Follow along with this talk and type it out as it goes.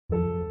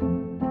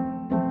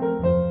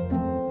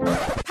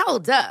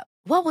Hold up.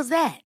 What was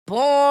that?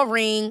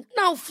 Boring.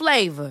 No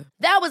flavor.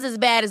 That was as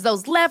bad as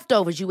those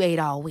leftovers you ate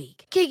all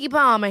week. Keke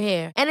Palmer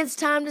here, and it's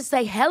time to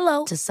say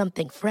hello to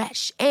something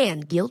fresh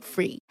and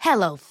guilt-free.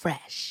 Hello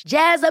Fresh.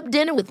 Jazz up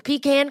dinner with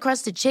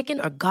pecan-crusted chicken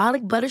or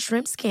garlic butter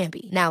shrimp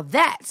scampi. Now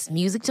that's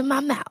music to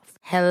my mouth.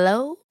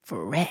 Hello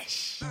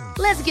Fresh.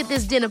 Let's get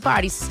this dinner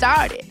party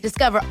started.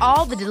 Discover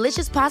all the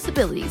delicious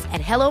possibilities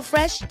at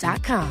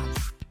hellofresh.com.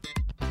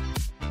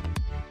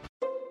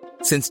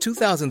 Since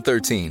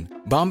 2013,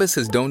 Bombas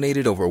has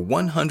donated over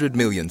 100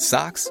 million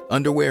socks,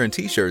 underwear, and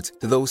T-shirts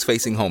to those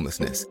facing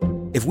homelessness.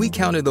 If we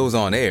counted those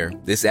on air,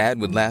 this ad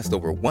would last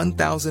over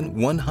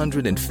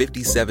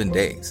 1,157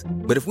 days.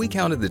 But if we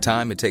counted the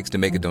time it takes to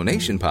make a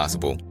donation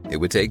possible, it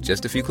would take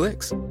just a few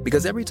clicks.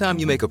 Because every time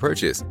you make a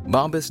purchase,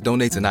 Bombas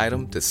donates an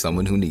item to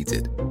someone who needs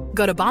it.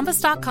 Go to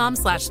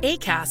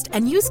bombas.com/ACAST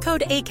and use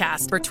code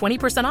ACAST for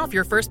 20% off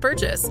your first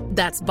purchase.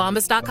 That's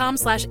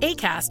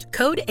bombas.com/ACAST,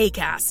 code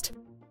ACAST.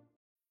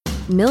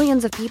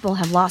 Millions of people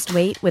have lost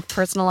weight with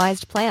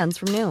personalized plans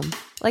from Noom.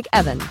 Like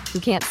Evan, who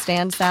can't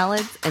stand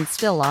salads and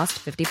still lost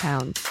 50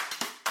 pounds.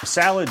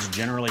 Salads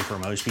generally for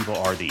most people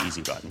are the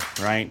easy button,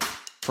 right?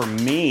 For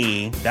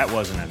me, that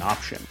wasn't an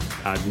option.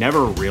 I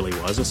never really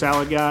was a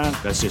salad guy.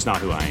 That's just not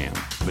who I am.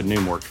 But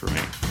Noom worked for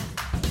me.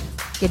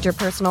 Get your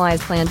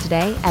personalized plan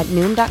today at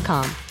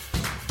Noom.com.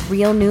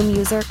 Real Noom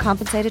user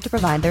compensated to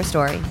provide their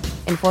story.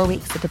 In 4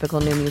 weeks, the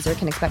typical Noom user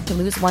can expect to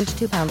lose 1 to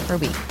 2 pounds per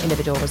week.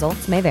 Individual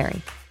results may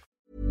vary.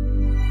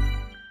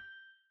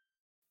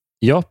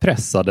 Jag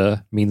pressade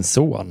min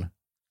son.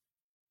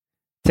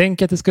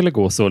 Tänk att det skulle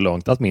gå så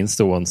långt att min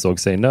son såg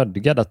sig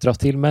nödgad att dra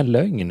till med en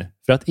lögn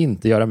för att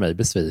inte göra mig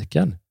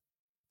besviken.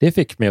 Det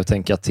fick mig att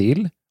tänka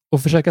till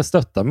och försöka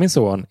stötta min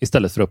son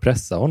istället för att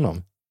pressa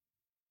honom.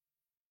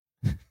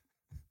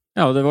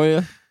 Ja, det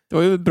var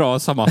ju bra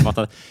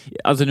sammanfattat.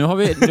 Alltså nu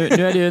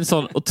är det ju en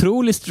sån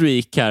otrolig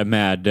streak här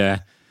med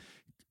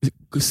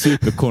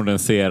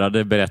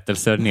superkondenserade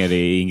berättelser nere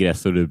i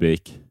ingress och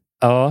rubrik.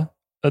 Ja,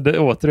 det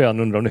återigen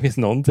undrar om det finns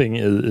någonting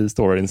i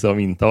storyn som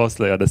inte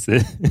avslöjades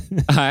i.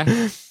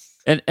 Nej.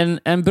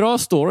 En bra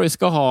story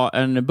ska ha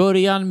en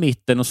början,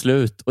 mitten och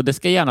slut. Och det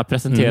ska gärna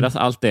presenteras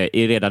allt det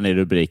redan i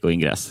rubrik och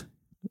ingress.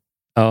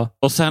 Ja.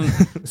 Och sen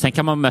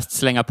kan man mest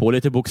slänga på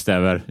lite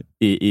bokstäver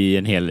i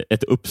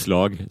ett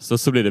uppslag.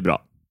 Så blir det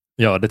bra.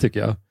 Ja, det tycker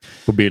jag.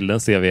 På bilden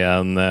ser vi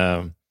en,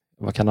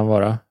 vad kan han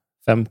vara?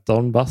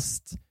 15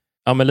 bast.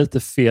 Ja, men lite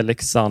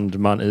Felix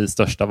Sandman i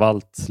största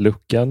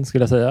Valt-looken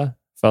skulle jag säga.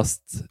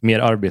 Fast mer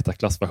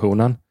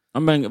arbetarklassversionen. Ja,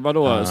 men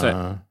vadå?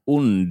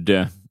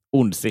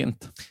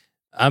 Ondsint?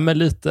 Ja, men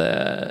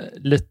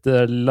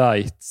lite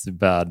light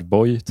bad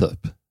boy typ.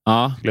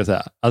 Ja. Skulle jag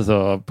säga.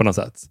 Alltså på något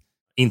sätt.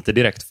 Inte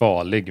direkt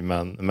farlig,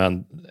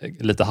 men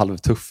lite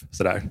halvtuff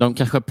sådär. De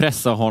kanske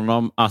pressar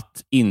honom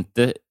att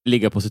inte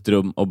ligga på sitt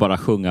rum och bara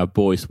sjunga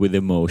Boys with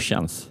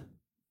Emotions.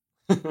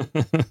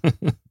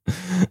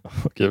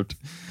 Gud.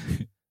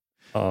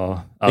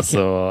 Ja,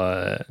 alltså...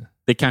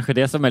 Det är kanske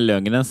det som är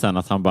lögnen sen,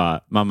 att han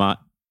bara, mamma,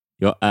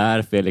 jag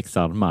är Felix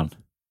Sandman.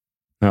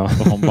 Ja. Och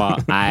hon bara,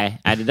 nej,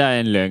 det där är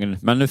en lögn.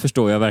 Men nu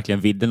förstår jag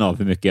verkligen vidden av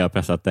hur mycket jag har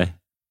pressat dig.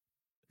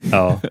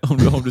 Ja. om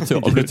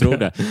du tror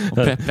det. Och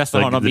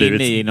pressar honom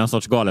in i någon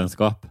sorts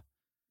galenskap.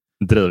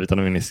 Drivit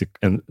honom in i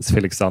en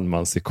Felix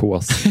Sandmans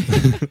psykos.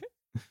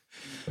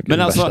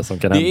 Men alltså,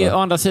 det är å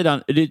andra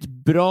sidan, det är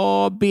ett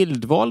bra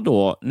bildval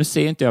då. Nu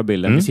ser inte jag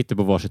bilden, vi sitter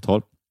på varsitt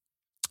håll.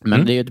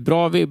 Men det är ett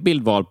bra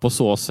bildval på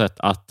så sätt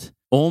att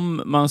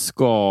om man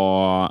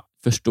ska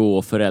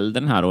förstå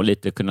föräldern här och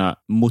lite kunna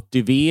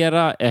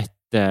motivera ett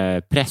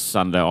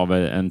pressande av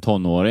en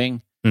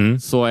tonåring,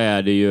 så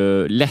är det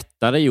ju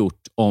lättare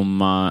gjort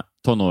om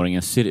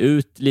tonåringen ser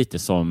ut lite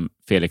som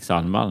Felix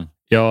Sandman.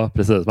 Ja,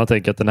 precis. Man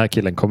tänker att den här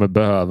killen kommer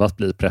behöva att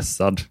bli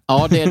pressad.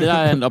 Ja, det är det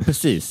där ändå,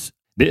 precis.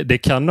 Det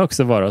kan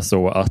också vara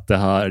så att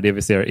det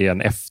vi ser är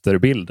en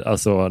efterbild.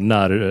 Alltså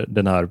när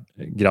den här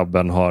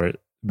grabben har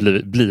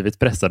blivit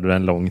pressad under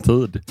en lång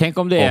tid. Tänk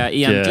om det är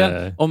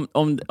egentligen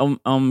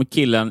om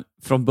killen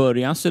från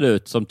början ser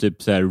ut som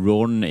typ så här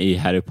Ron i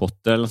Harry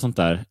Potter eller sånt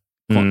där.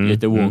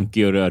 Lite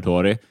wonky och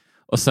rödhårig.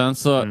 Och sen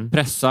så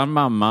pressar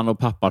mamman och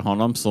pappan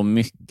honom så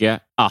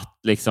mycket att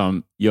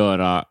liksom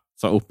göra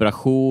så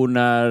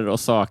operationer och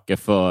saker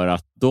för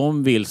att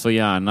de vill så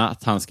gärna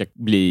att han ska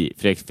bli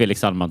Felix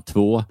Sandman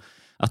 2.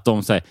 Att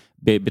de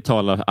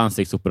betalar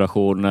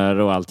ansiktsoperationer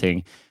och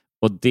allting.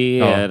 Och det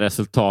är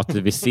resultatet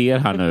vi ser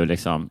här nu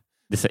liksom.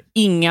 Det är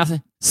inga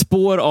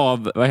spår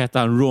av, vad heter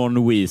han,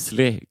 Ron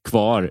Weasley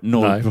kvar,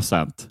 0%.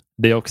 Nej.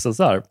 Det är också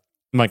så här,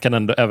 man kan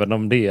ändå, även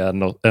om det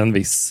är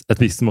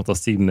ett visst mått av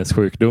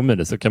sinnessjukdom i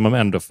det, så kan man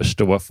ändå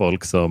förstå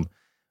folk som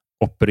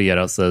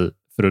opererar sig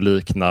för att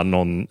likna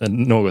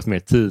något mer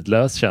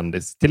tidlös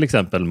kändis. Till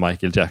exempel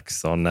Michael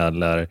Jackson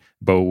eller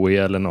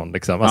Bowie eller någon.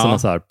 Liksom. Alltså någon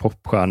så här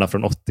popstjärna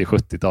från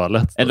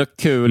 80-70-talet. Är det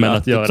kul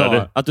att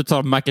du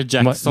tar Michael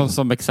Jackson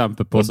som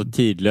exempel på så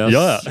tidlös?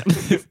 Ja.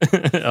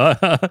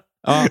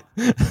 Ja.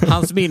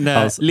 Hans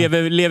minne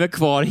lever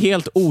kvar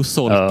helt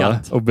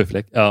osolkat. Ja,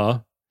 obefläckt. Ja.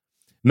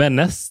 Men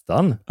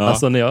nästan.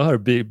 Alltså när jag hör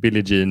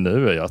Billie Jean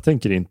nu, jag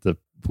tänker inte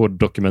på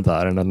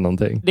dokumentären eller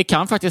någonting. Det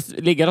kan faktiskt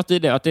ligga något i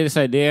det. Att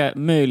det är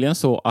möjligen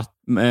så att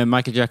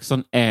Michael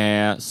Jackson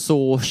är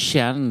så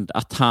känd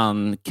att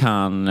han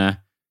kan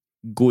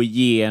gå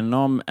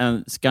igenom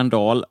en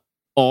skandal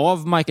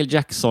av Michael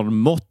Jackson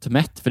mått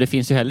mätt. För det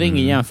finns ju heller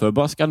ingen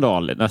jämförbar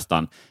skandal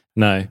nästan.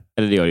 Nej.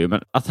 Eller det gör det ju.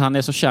 Men att han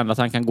är så känd att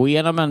han kan gå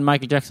igenom en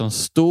Michael Jackson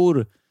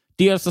stor...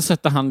 Dels så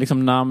sätter han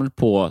liksom namn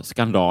på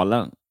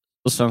skandalen.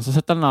 Och sen så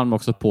sätter han namn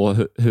också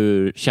på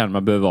hur känd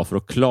man behöver vara för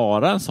att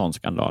klara en sån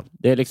skandal.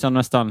 Det är liksom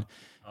nästan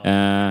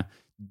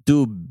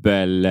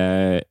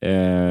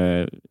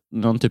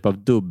någon typ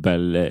av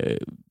dubbel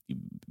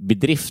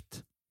bedrift,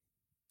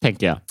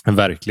 tänker jag.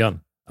 Verkligen.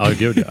 Ja,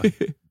 gud ja.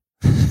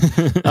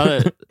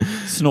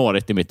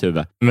 Snårigt i mitt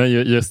huvud. Men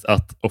just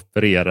att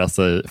operera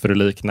sig för att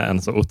likna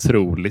en så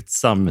otroligt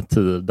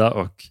samtida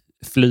och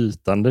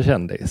flytande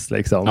kändis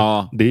liksom.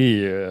 Ja. Det är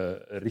ju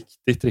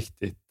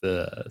riktigt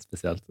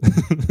speciellt.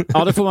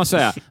 Ja, det får man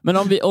säga. Men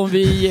om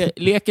vi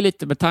leker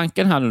lite med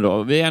tanken här nu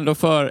då. Vi är ändå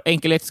för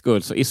enkelhets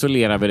skull så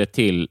isolerar vi det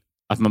till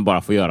att man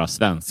bara får göra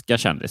svenska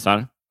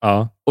kändisar.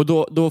 Ja. Och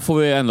då får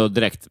vi ändå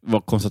direkt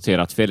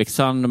konstatera att Felix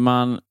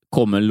Sandman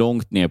kommer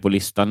långt ner på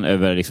listan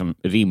över liksom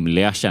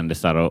rimliga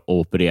kändisar att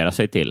operera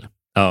sig till.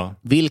 Ja.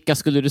 Vilka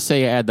skulle du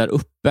säga är där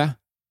uppe?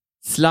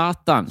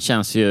 Zlatan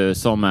känns ju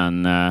som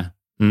en...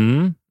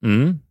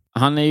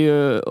 Han är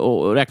ju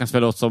och räknas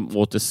väl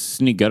åt det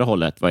snyggare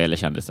hållet vad gäller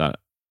kändisar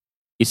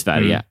i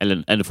Sverige.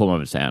 Eller får man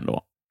väl säga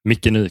ändå.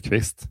 Micke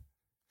Nyqvist.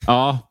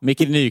 Ja, Micke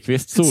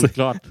Nyqvist,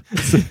 solklart.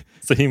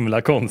 Så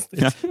himla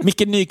konstigt. Ja,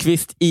 Micke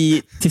Nyqvist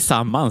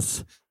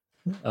Tillsammans.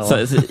 Ja.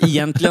 Så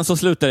egentligen så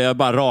slutade jag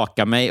bara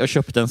raka mig och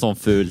köpte en sån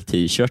ful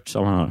t-shirt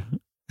som han har.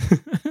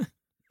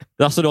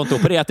 Alltså du har inte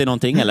opererat i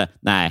någonting eller?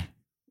 Nej.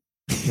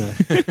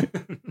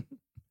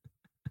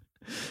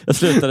 Jag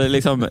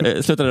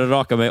slutade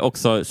raka mig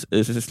också,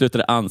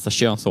 slutade ansa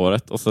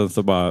könshåret och sen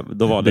så bara,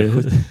 då var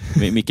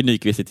det Micke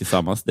Nyqvist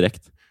Tillsammans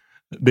direkt.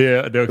 Det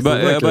är också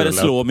jag började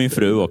slå min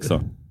fru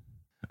också.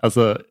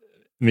 Alltså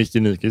Micke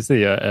Nyqvist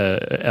är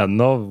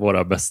en av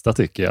våra bästa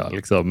tycker jag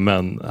liksom,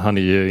 men han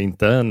är ju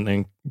inte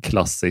en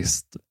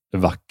klassiskt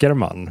vacker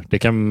man. Det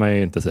kan man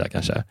ju inte säga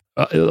kanske.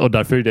 Och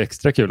därför är det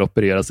extra kul att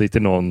operera sig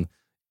till någon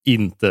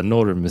inte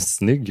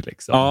normsnygg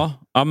liksom.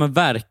 Ja men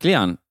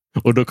verkligen.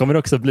 Och då kommer det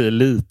också bli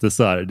lite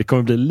så här, det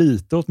kommer bli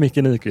lite åt Micke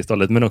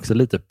Nyqvist-hållet men också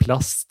lite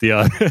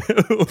plastigare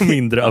och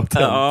mindre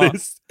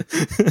autentiskt.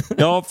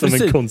 Ja, som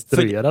en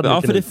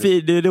konstruerad. För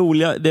det är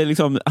roliga, det är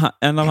liksom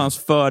en av hans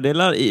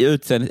fördelar i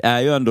utseendet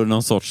är ju ändå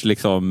någon sorts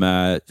liksom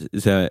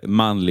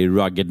manlig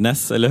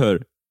ruggedness, eller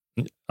hur?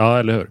 Ja,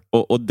 eller hur?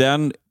 Och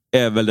den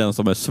är väl den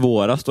som är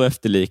svårast att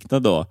efterlikna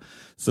då.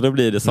 Så då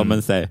blir det som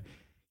en så här,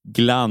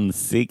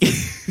 glansig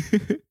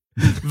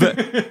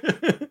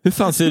hur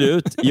fan ser det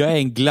ut? Jag är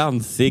en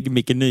glansig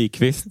Micke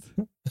Nyqvist.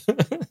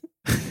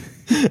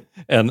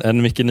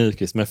 En Micke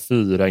Nyqvist med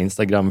 4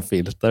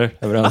 Instagram-filter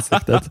över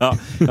ansiktet.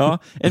 Ja,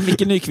 en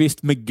Micke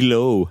Nyqvist med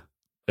glow.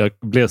 Jag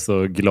blev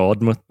så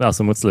glad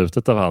mot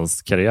slutet av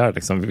hans karriär,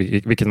 liksom,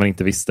 vilket man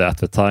inte visste at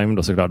the time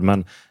då såklart.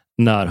 Men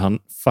när han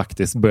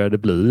faktiskt började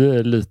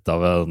bli lite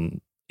av en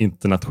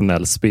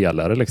internationell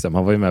spelare. Liksom.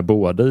 Han var ju med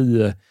både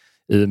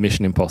i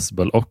Mission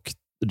Impossible och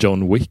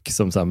John Wick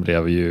som sen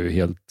blev ju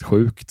helt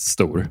sjukt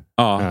stor.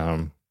 Ja.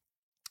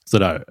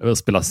 Sådär, att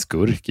spela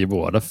skurk i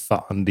båda,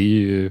 fan, det är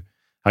ju...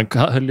 Han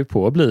höll ju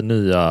på att bli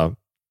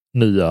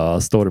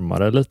nya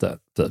stormare lite,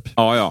 typ.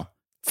 Ja.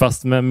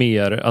 Fast med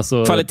mer...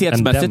 Alltså,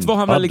 kvalitetsmässigt var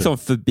han väl liksom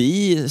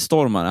förbi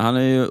stormare. Han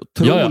är ju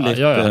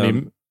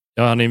otroligt...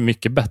 Han är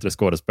mycket bättre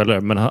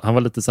skådespelare, men han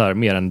var lite så här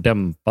mer en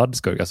dämpad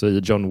skurk. Alltså i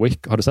John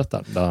Wick, har du sett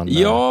den?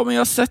 Ja, men jag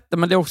har sett den,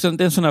 men det är också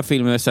en sån här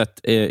film jag har sett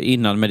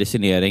innan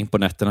medicinering på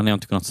nätterna när jag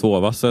inte kunnat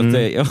sova. Så att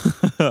jag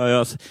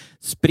har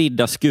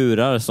spridda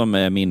skurar som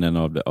är minnen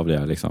av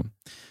det liksom.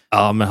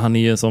 Ja, men han är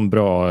ju en sån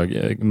bra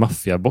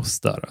maffiaboss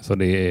där. Alltså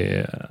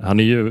han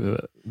är ju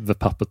the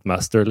puppet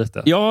master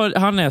lite. Ja,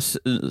 han är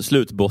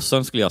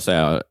slutbossen skulle jag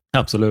säga.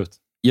 Absolut.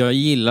 Jag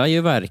gillar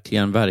ju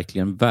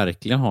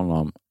verkligen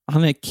honom.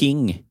 Han är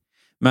king.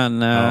 Men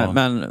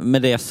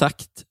med det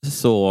sagt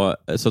så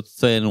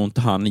är nog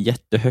inte han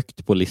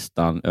jättehögt på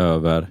listan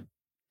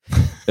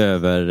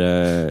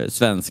över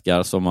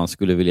svenskar som man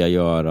skulle vilja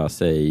göra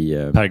sig...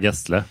 Per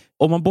Gessle.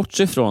 Om man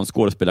bortser från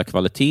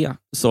skådespelarkvalitet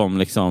som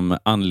liksom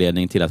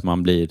anledning till att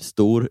man blir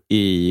stor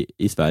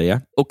i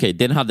Sverige. Okej,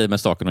 den hade med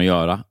saken att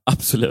göra.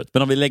 Absolut.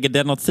 Men om vi lägger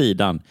den åt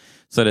sidan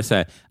så är det så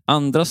här,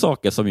 andra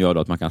saker som gör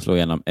då att man kan slå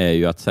igenom är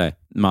ju att så här,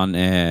 man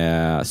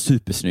är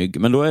supersnygg.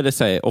 Men då är det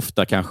så här,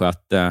 ofta kanske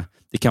att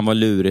det kan vara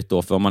lurigt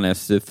då, för om man är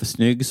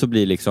supersnygg så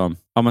blir liksom,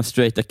 ja, man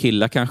straighta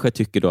killar kanske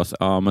tycker då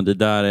att men det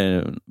där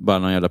är bara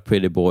någon jävla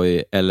pretty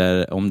boy,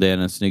 eller om det är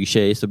en snygg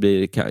tjej så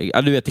blir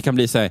det, du vet, det kan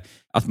bli så här,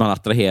 att man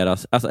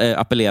attraheras, alltså,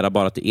 appellerar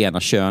bara till ena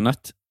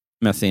könet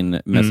med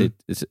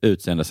sitt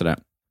utseende sådär.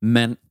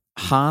 Men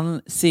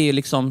han ser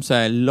liksom så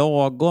här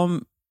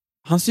lagom,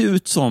 han ser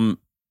ut som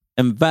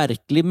en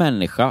verklig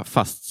människa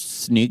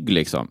fast snygg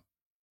liksom.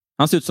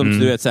 Han ser ut som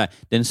du vet så här,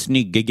 den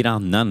snygga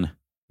grannen.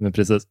 Men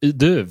precis.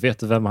 Du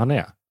vet vem han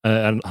är?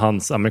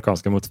 Hans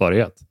amerikanska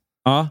motsvarighet.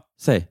 Ja,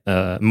 säg.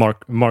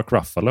 Mark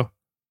Ruffalo.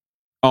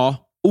 Ja,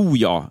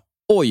 ja.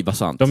 Oj, vad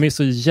sant. De är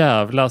så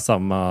jävla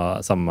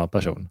samma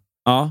person.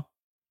 Ja,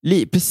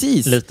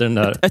 precis. Lite den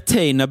där.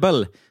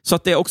 Attainable. Så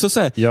att det är också så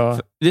här,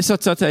 det är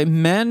så att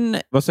män,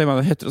 vad säger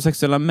man,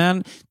 heterosexuella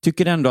män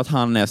tycker ändå att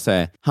han är så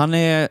här, han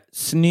är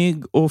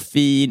snygg och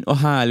fin och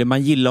härlig,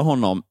 man gillar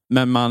honom,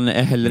 men man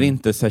är heller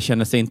inte så här,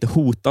 känner sig inte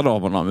hotad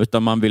av honom,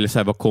 utan man vill så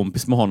här, vara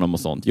kompis med honom och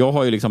sånt. Jag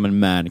har ju liksom en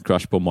man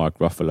crush på Mark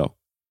Ruffalo.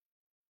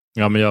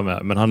 Ja, men jag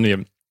med. Men han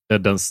är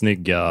den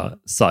snygga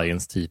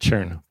science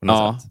teachern på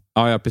något sätt.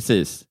 Ja,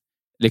 precis.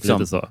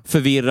 Liksom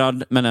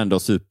förvirrad men ändå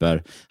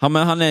super.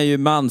 Han är ju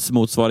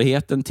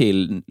mansmotsvarigheten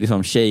till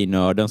liksom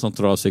tjejnörden som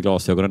tar av sig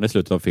glasögonen i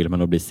slutet av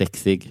filmen och blir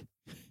sexig.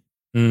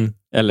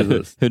 Eller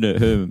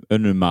hur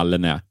nu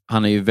mallen är.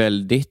 Han är ju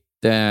väldigt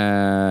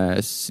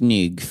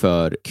snygg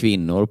för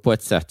kvinnor på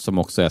ett sätt som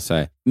också är så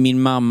här.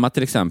 Min mamma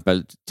till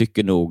exempel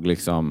tycker nog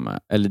liksom,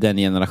 eller den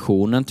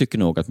generationen tycker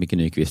nog att Micke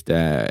Nyqvist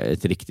är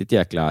ett riktigt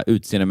jäkla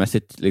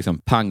utseendemässigt liksom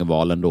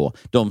pangvalen då.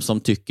 De som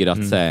tycker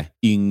att så här,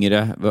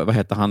 yngre, vad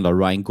heter han då,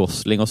 Ryan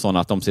Gosling och sådana,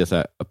 att de ser så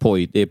här,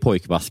 det är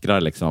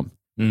pojkvaskrar liksom.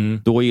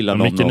 Då gillar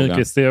de Micke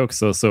Nyqvist är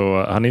också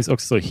så, han är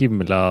också så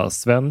himla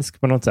svensk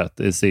på något sätt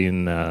i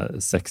sin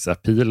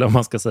sexappeal, om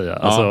man ska säga.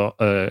 Alltså,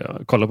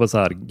 kolla på så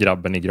här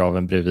Grabben i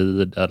graven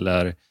bredvid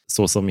eller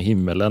Så som i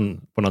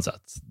himmelen på något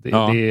sätt.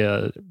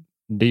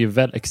 Det är ju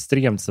väl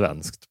extremt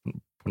svenskt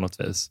på något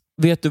vis.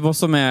 Vet du vad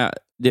som är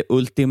det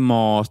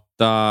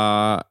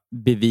ultimata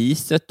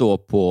beviset då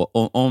på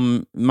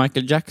om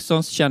Michael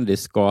Jacksons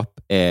kändisskap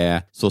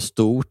är så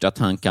stort att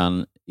han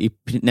kan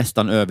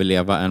nästan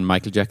överleva en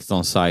Michael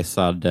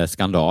Jackson-sizad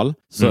skandal,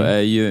 så är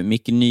ju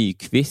Micke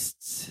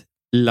Nyqvists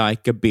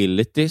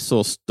likability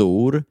så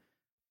stor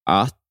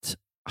att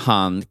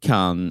han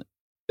kan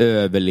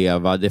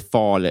överleva det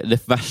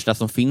värsta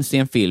som finns i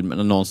en film,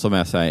 någon som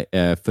är så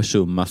här,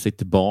 försumma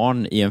sitt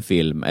barn i en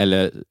film,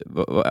 eller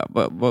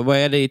vad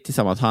är det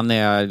tillsammans? Han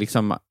är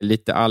liksom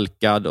lite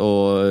alkad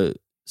och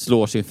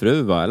slår sin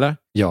fru, va, eller?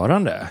 Gör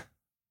han det?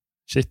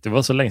 Shit, det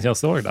var så länge sedan jag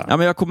såg det. Ja,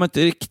 men jag kommer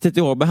inte riktigt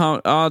ihåg,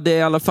 men det är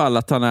i alla fall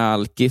att han är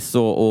alkis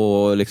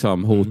och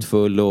liksom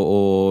hotfull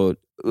och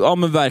ja,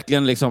 men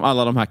verkligen liksom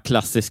alla de här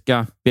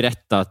klassiska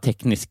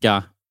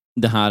berättartekniska,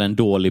 det här är en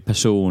dålig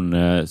person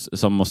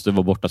som måste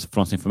vara borta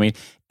från sin familj.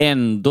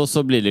 Ändå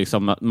så blir det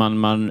liksom att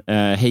man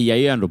hejar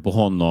ju ändå på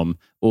honom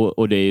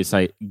och det är ju så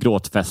här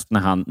gråtfest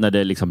när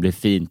det liksom blir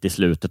fint i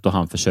slutet och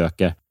han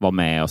försöker vara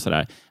med och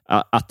sådär.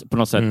 Att på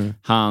något sätt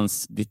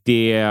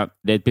det är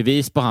ett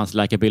bevis på hans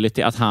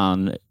likability att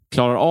han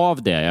klarar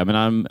av det. Jag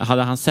menar,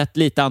 hade han sett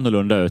lite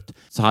annorlunda ut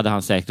så hade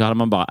han säkert, då hade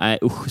man bara,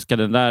 ska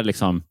den där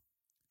liksom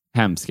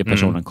hemska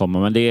personen komma.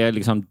 Men det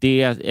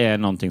är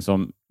någonting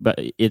som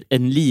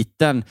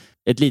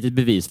ett litet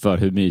bevis för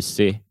hur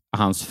mysig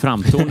hans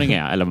framtoning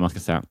är, eller vad man ska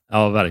säga.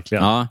 Ja,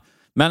 verkligen. Ja.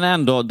 Men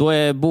ändå, då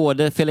är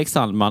både Felix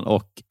Sandman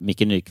och Micke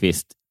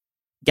Nyqvist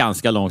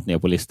ganska långt ner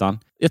på listan.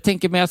 Jag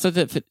tänker mig alltså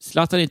att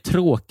Zlatan är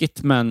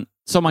tråkigt, men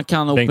som man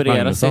kan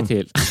operera sig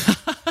till.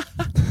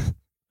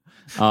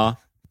 Ja.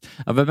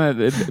 Vem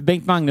är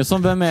Bengt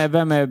Magnusson? Vem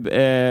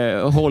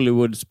är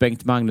Hollywoods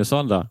Bengt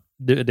Magnusson då?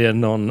 Det är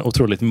någon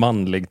otroligt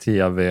manlig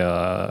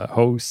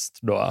tv-host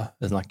då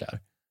vi snackar.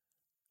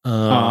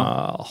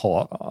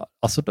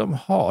 Alltså de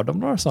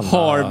några sådana...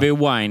 Harvey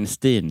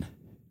Weinstein.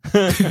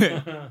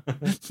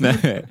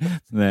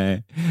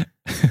 Nej.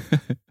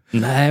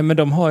 Nej, men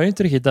de har ju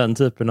inte riktigt den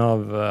typen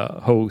av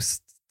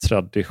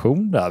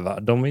host-tradition där, va?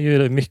 De är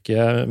ju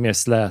mycket mer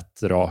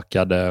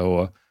slätrakade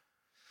och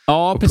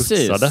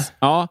precis. Putsade.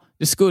 Ja,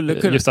 det skulle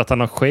kunna... Just att han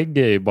har skägg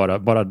är ju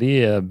bara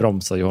det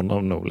bromsar ju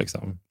honom nog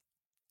liksom.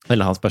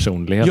 Eller hans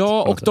personlighet.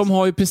 Ja, och de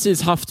har ju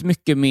precis haft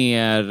mycket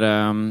mer...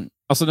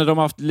 alltså när de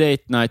har haft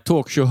late night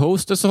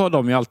talkshow-hoster så har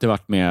de ju alltid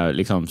varit mer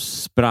liksom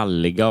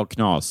spralliga och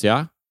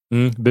knasiga.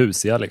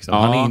 Busiga liksom.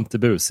 Ja. Han är inte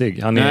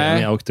busig. Han är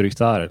mer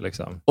auktoritär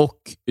liksom. Och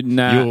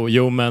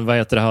Jo, men vad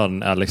heter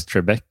han? Alex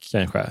Trebek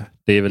kanske.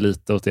 Det är väl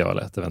lite åt det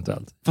hållet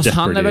eventuellt. Fast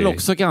Jeopardy. Han är väl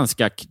också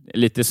ganska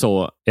lite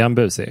så... Är han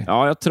busig?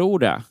 Ja, jag tror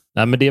det.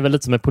 Nej, men det är väl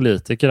lite som med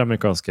politiker,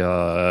 amerikanska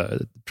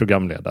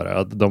programledare.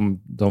 Att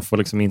de får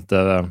liksom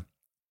inte...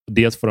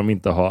 Dels får de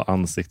inte ha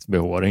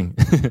ansiktsbehåring.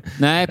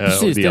 Nej,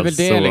 precis. Det är väl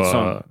det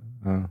liksom.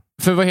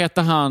 För vad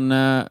heter han?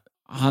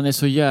 Han är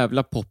så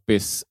jävla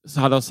poppis. Så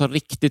hade alltså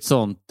riktigt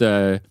sånt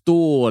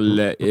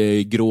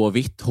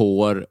stålgråvitt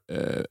hår.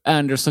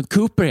 Anderson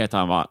Cooper heter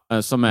han, va?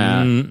 Som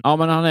är... Ja,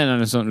 men han är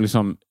en sån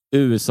liksom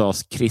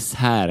USAs Chris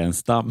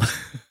Härenstam.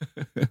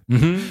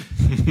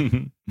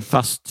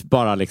 Fast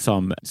bara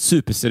liksom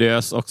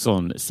superseriös och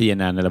sån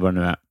CNN eller vad det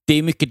nu är. Det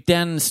är mycket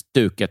den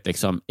stuket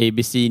liksom.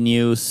 ABC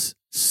News,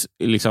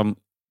 liksom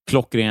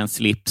klockren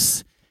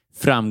slips,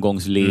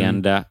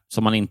 framgångsleende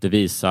som man inte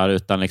visar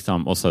utan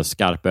liksom, och så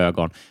skarpa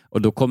ögon.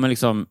 Och då kommer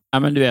liksom, ja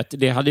men du vet,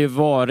 det hade ju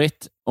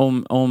varit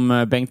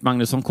om Bengt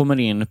Magnusson kommer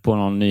in på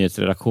någon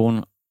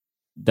nyhetsredaktion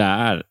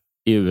där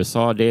i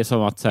USA, det är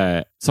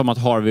som att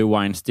Harvey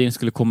Weinstein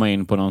skulle komma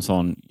in på någon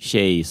sån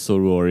tjej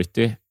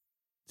sorority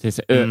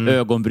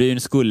Ögonbryn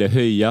skulle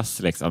höjas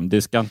liksom.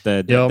 Du ska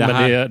inte... Ja, det men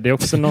här, det är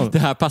också det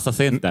här passar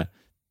sig inte.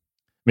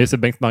 Men just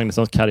Bengt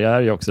Magnussons karriär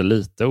är ju också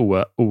lite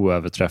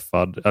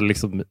oöverträffad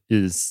liksom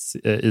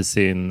i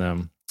sin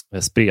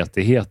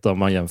spretighet om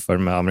man jämför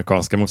med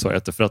amerikanska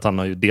motsvarigheter. För att han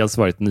har ju dels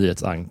varit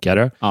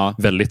nyhetsankare,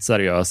 väldigt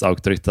seriös,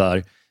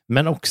 auktoritär,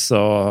 men också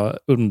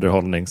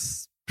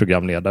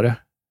underhållningsprogramledare.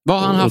 Vad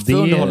har han haft för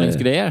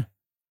underhållningsgrejer?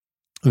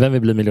 Vem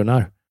vill bli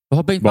miljonär?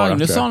 Har Bengt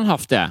Magnusson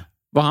haft det?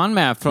 Var han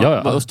med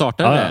och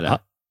startade det? Eller?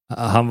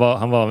 Han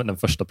var den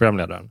första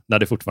programledaren. När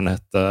det fortfarande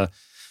hette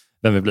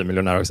Vem vill bli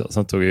miljonär också.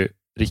 Sen tog ju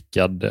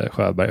Rickard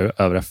Sjöberg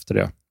över efter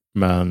det.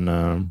 Men...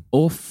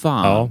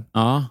 fan.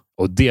 Ja.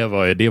 Och det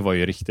var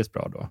ju riktigt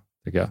bra då,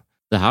 tycker jag.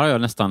 Det här har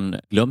jag nästan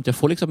glömt. Jag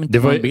får liksom inte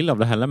en bild av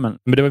det heller. Men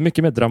det var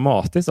mycket mer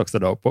dramatiskt också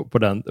då på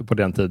den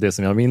tiden, det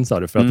som jag minns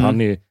av det. För att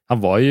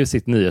han var ju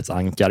sitt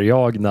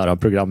nyhetsankar när han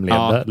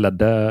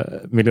programledde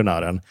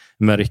Miljonären.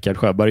 Men Rickard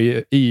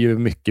Sjöberg är ju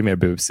mycket mer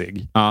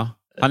busig. Ja,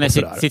 han är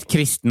sitt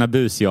kristna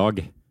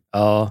busjag.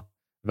 Ja,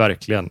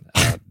 verkligen.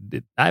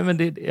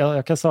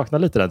 Jag kan sakna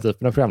lite den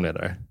typen av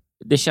programledare.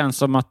 Det känns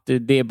som att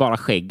det är bara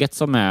skägget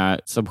som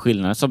är som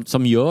skillnad,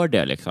 som gör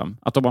det liksom.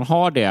 Att om man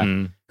har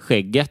det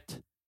skägget,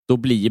 då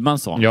blir man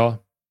sån.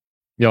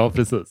 Ja,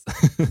 precis.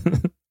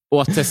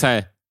 Och att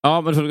säga,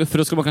 för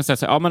då skulle man kunna säga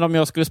så här, men om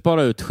jag skulle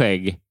spara ut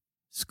skägg,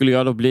 skulle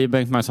jag då bli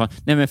Bengt Magnusson?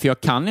 Nej, men för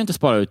jag kan inte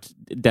spara ut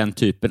den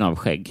typen av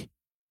skägg.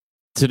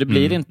 Så det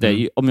blir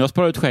inte, om jag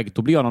sparar ut skägg,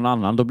 då blir jag någon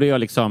annan. Då blir jag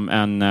liksom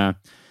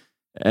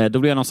då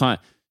blir jag någon sån här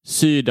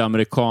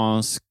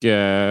sydamerikansk,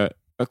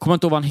 jag kommer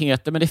inte ihåg vad han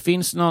heter, men det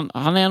finns någon,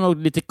 han är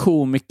nog lite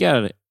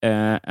komiker,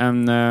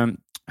 en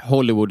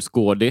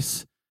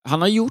Hollywood-skådis.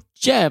 Han har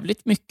gjort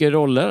jävligt mycket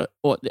roller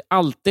och det är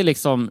alltid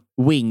liksom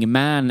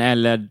wingman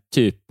eller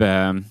typ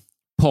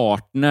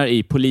partner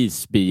i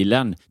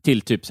polisbilen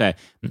till typ så här,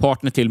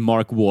 partner till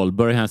Mark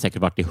Wahlberg. Han har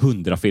säkert varit i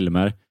 100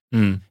 filmer.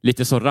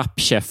 Lite så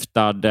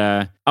rappkäftad,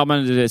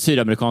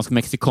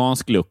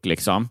 sydamerikansk-mexikansk look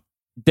liksom.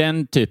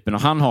 Den typen,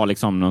 och han har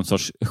liksom någon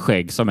sorts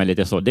skägg som är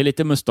lite så. Det är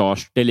lite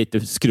mustasch, det är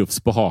lite skrufs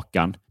på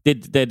hakan.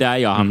 Det är där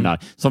jag hamnar.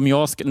 Som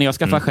när jag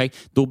skaffar skägg,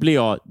 då blir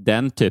jag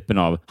den typen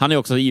av... Han är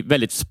också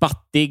väldigt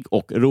spattig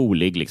och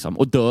rolig liksom.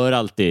 Och dör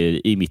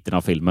alltid i mitten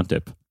av filmen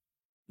typ.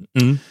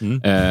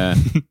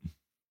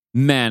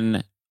 Men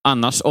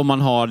annars, om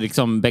man har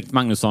liksom Bengt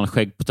Magnusson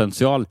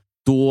skäggpotential,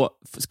 då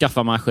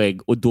skaffar man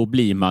skägg och då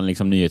blir man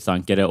liksom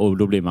nyhetsankare och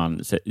då blir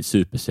man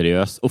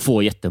superseriös och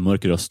får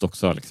jättemörk röst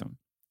också liksom.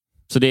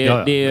 Så det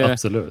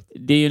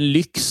är en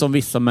lyx som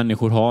vissa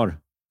människor har.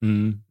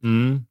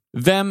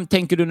 Vem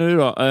tänker du nu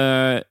då?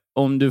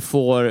 Om du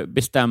får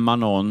bestämma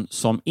någon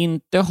som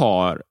inte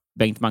har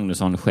Bengt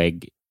Magnusson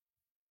skägg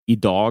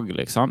idag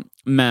liksom,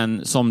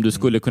 men som du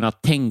skulle kunna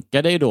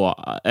tänka dig då,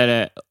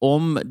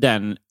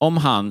 om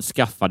han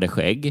skaffade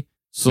skägg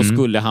så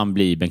skulle han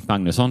bli Bengt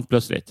Magnusson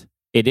plötsligt.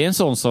 Är det en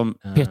sån som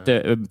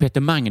Peter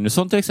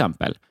Magnusson till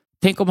exempel?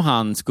 Tänk om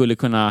han skulle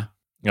kunna...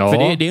 Ja, för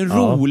det är en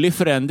rolig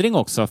förändring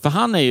också. För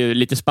han är ju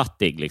lite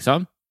spattig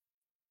liksom.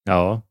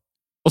 Ja.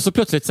 Och så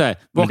plötsligt så här,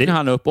 vaknar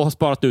han upp och har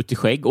sparat ut i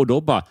skägg. Och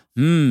då bara,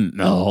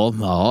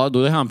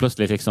 då är han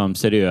plötsligt liksom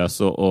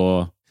seriös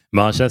och...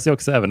 Men han känns ju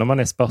också, även om han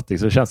är spattig,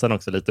 så känns han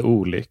också lite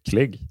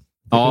olycklig.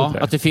 Ja,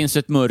 att det finns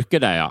ett mörker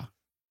där,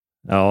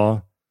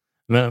 Ja.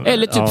 Men,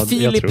 eller typ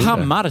Filip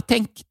Hammar.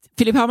 Tänk,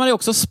 Filip Hammar är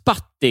också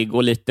spattig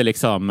och lite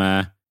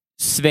liksom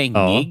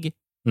svängig.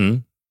 Ja.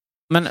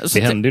 Men,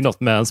 det händer ju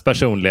något med ens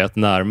personlighet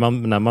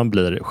när man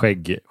blir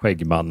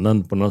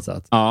skäggmannen på något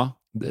sätt. Ja.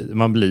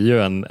 Man blir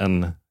ju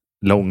en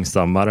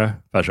långsammare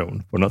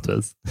person på något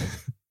vis.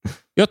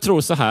 Jag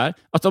tror så här,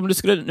 att om du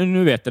skulle,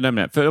 nu vet jag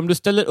nämligen, för om du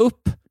ställer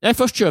upp,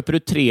 först köper du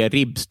 3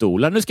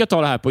 ribbstolar. Nu ska jag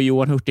ta det här på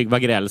Johan Hurtig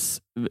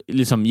Wagrells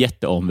liksom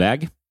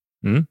jätteomväg.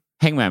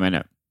 Häng med mig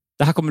nu.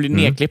 Det här kommer bli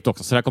nedklippt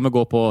också, så det här kommer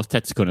gå på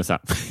 30 sekunder sen.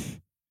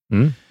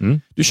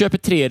 Du köper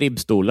 3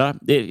 ribbstolar.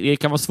 Det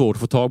kan vara svårt att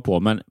få tag på,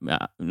 men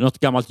något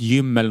gammalt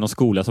gym eller någon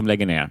skola som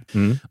lägger ner.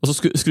 Och så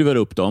skruvar du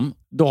upp dem.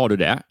 Då har du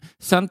det.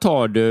 Sen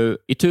tar du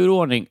i tur och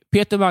ordning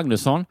Peter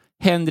Magnusson,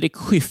 Henrik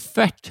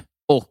Schyffert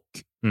och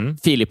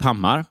Filip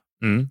Hammar.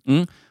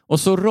 Och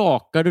så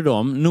rakar du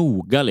dem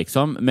noga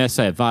liksom, med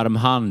så här, varm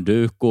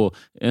handduk och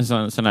en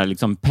sån här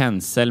liksom,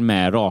 pensel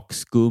med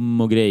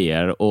rakskum och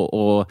grejer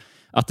och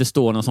att det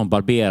står någon sån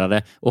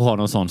barberare och har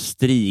någon sån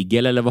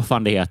strigel eller vad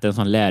fan det heter, en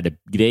sån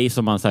lädergrej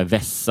som man så här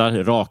vässar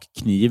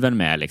rakkniven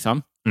med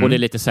liksom. Och det är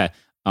lite så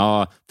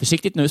här,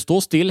 försiktigt nu,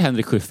 stå still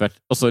Henrik Schyffert,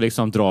 och så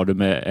liksom drar du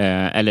med,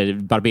 eller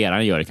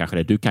barberaren gör det kanske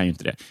det, du kan ju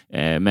inte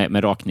det,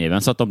 med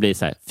rakkniven så att de blir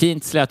så här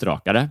fint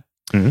slätrakade.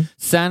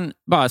 Sen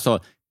bara så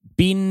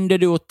binder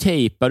du och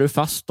tejpar du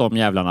fast de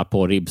jävlarna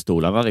på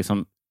ribbstolarna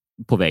liksom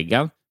på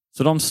väggen.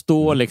 Så de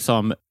står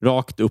liksom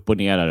rakt upp och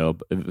ner där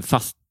och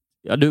fast.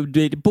 Ja,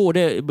 du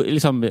både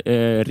liksom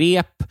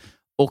rep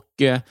och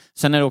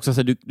sen är det också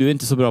så att du är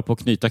inte så bra på att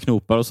knyta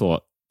knopar och så,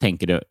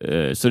 tänker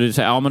du. Så du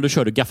säger, men då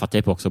kör du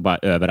gaffatejp också bara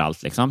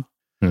överallt liksom.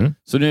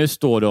 Så nu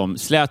står de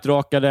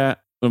slätrakade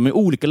De är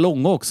olika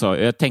långa också.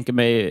 Jag tänker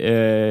mig,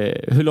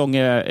 hur lång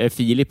är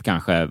Filip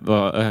kanske?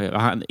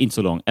 Han inte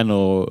så lång.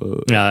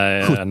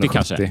 1,70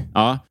 kanske.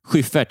 Ja,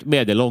 Schyffert,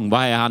 medellång.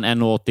 Vad är han?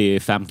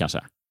 1,85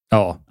 kanske?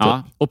 Ja.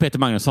 Ja. Och Peter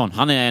Magnusson,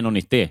 han är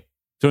 1,90. Tror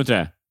du inte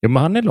det? Jo,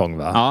 men han är lång,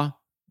 va? Ja.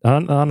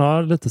 Han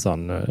har lite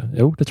sån...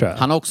 Jo, det tror jag.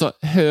 Han har också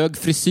hög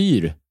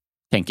frisyr,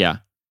 tänker jag.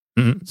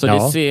 Så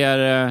det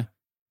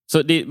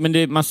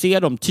ser... man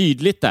ser dem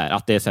tydligt där.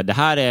 Att det är så här, det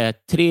här är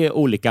 3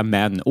 olika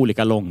män,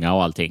 olika långa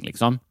och allting.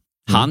 Liksom.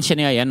 Han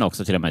känner jag igen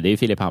också till och med. Det är ju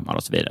Filip Hammar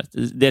och så vidare.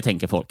 Det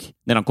tänker folk.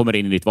 När de kommer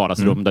in i ditt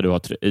vardagsrum där du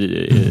har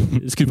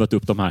skruvat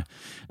upp de här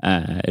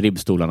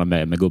ribbstolarna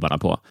med gubbarna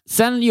på.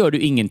 Sen gör du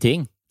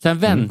ingenting. Sen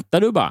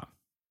väntar du bara.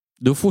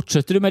 Då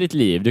fortsätter du med ditt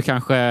liv.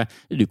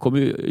 Du kommer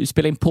ju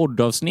spela in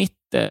poddavsnitt.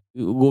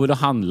 Går väl och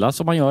handla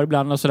som man gör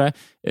ibland och sådär.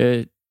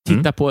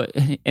 Titta på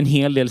en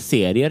hel del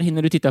serier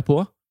hinner du titta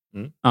på.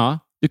 Ja.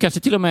 Du kanske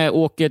till och med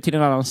åker till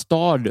en annan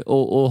stad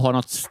och har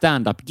något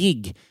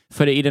stand-up-gig.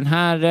 För i den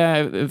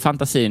här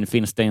fantasin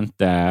finns det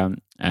inte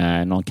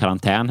någon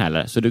karantän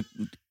heller. Så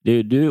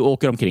du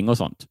åker omkring och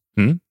sånt.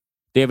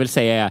 Det vill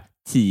säga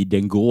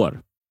tiden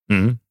går.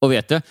 Och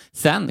vet du,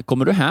 sen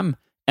kommer du hem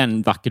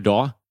en vacker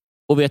dag.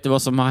 Och vet du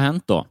vad som har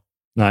hänt då?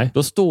 Nej. Då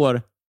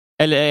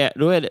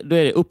är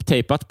det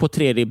upptejpat på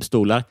 3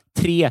 ribbstolar.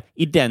 3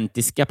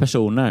 identiska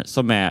personer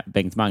som är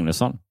Bengt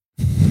Magnusson.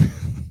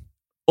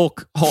 Och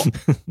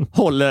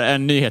håller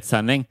en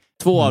nyhetssändning.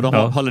 2 av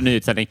dem håller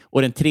nyhetssändning.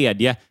 Och den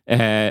tredje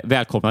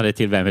välkomnade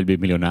till Vem vill bli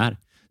miljonär.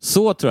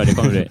 Så tror jag det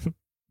kommer bli.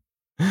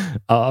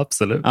 Ja,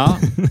 absolut. Ja.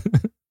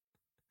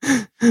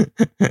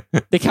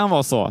 Det kan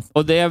vara så.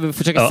 Och det jag vill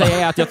försöka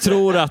säga är att jag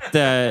tror att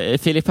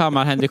Filip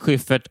Hammar, Henrik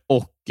Schyffert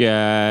och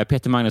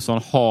Peter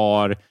Magnusson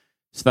har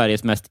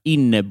Sveriges mest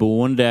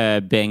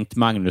inneboende Bengt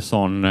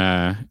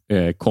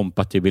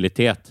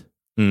Magnusson-kompatibilitet.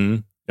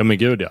 Ja, men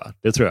gud ja.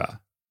 Det tror jag.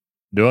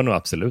 Du har nog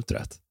absolut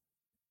rätt.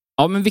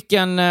 Ja, men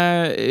vilken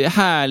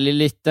härlig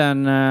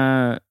liten...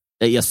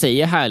 jag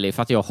säger härlig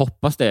för att jag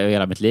hoppas det i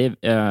hela mitt liv.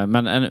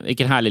 Men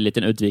vilken härlig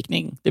liten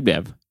utvikning det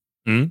blev.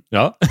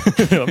 Ja,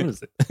 ja,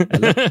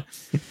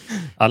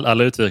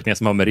 alla utvikningar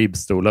som har med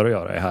ribbstolar att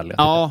göra är härliga.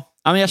 Ja,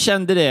 men jag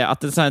kände det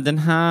att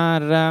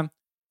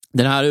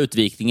den här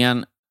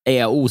utvikningen är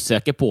jag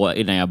osäker på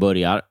innan jag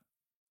börjar.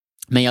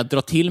 Men jag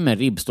drar till med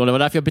ribbstolar. Det var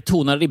därför jag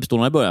betonade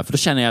ribbstolarna i början. För då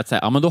känner jag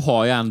att men då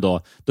har jag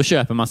ändå... Då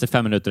köper man sig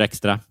 5 minuter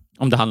extra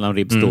om det handlar om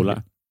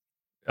ribbstolar.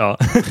 Ja.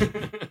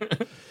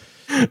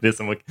 Det är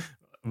som att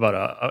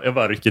jag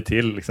bara rycker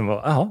till. Liksom,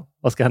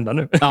 vad ska hända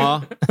nu?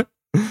 Ja,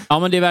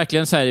 men det är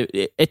verkligen så här,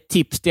 ett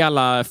tips till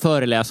alla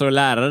föreläsare och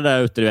lärare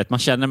där ute. Du vet, man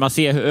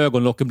ser hur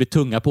ögonlocken blir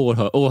tunga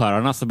på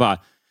åhörarna. Så bara,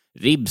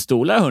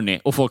 ribbstolar hörni.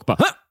 Och folk bara,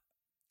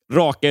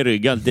 raka i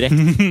ryggen direkt.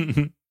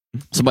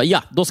 Så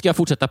bara, då ska jag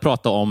fortsätta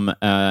prata om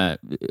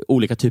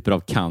olika typer av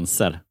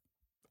cancer.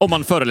 Om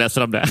man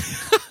föreläser om det.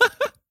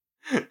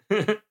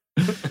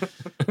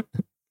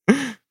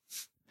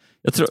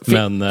 Jag tror,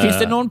 finns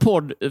det någon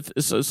podd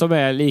som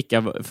är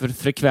lika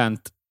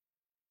frekvent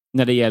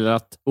när det gäller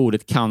att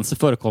ordet cancer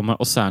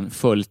förekommer och sen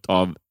följt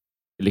av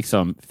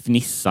liksom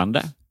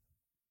fnissande?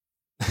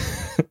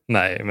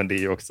 Nej, men det är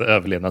ju också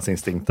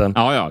överlevnadsinstinkten.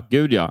 Ja,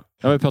 gud ja.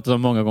 Det har vi pratat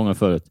om många gånger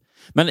förut.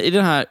 Men i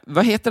den här,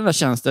 vad heter den där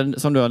tjänsten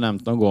som du har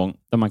nämnt någon gång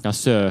där man kan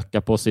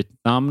söka på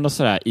sitt namn och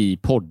sådär i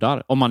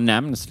poddar om man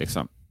nämns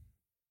liksom?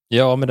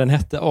 Ja, men den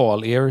hette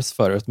All Ears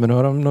förut, men nu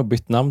har de nog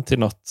bytt namn till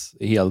något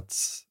helt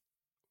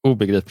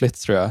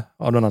obegripligt tror jag,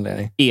 av någon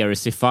anledning.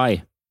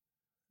 Earsify.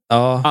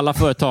 Ja. Alla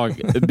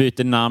företag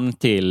byter namn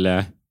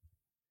till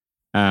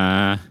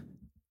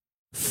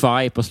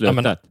Fi på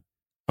slutet.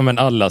 Ja, men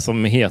alla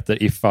som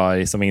heter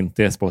Ify som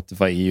inte är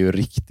Spotify är ju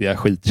riktiga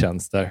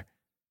skittjänster.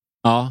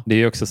 Ja. Det är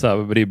ju också så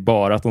här, det är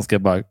bara att de ska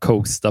bara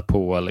coasta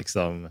på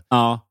liksom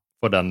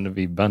på den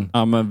vibben.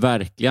 Ja, men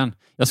verkligen.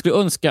 Jag skulle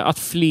önska att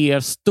fler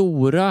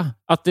stora,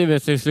 att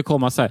det skulle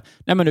komma så här,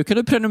 nej men nu kan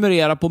du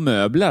prenumerera på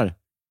möbler.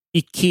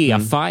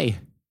 Ikea-Fi.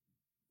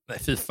 Nej,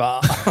 fy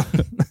fan.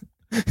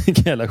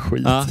 Vilken jävla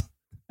skit. Ja.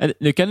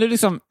 Nu kan du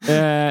liksom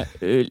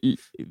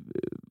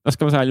vad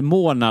ska man säga,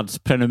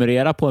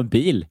 månadsprenumerera på en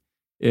bil.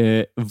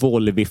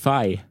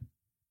 Volvify.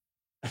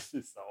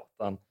 Fy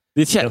satan.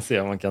 Det känns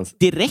man kan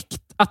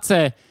direkt att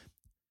säga,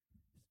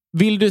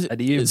 vill du det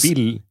är ju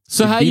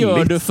så här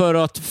gör du för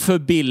att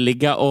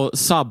förbilliga och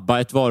sabba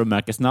ett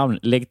varumärkesnamn.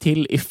 Lägg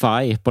till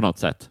Ify på något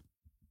sätt.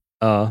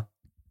 Ja.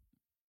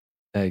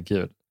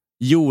 Gud.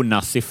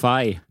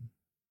 Jonasify.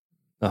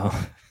 Ja.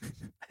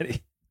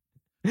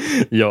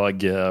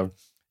 Jag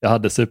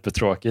hade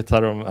supertråkigt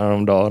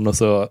häromdagen och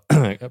så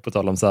på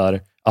tal om så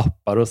här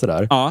appar och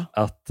sådär. Ja.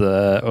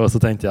 Och så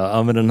tänkte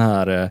jag, men den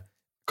här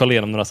kolla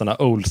igenom några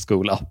sådana old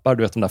school appar,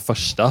 du vet de där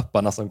första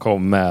apparna som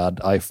kom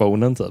med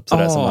iPhonen typ,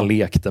 sådär som man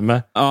lekte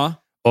med. Ja.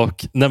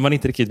 Och när man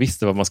inte riktigt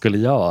visste vad man skulle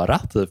göra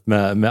typ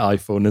med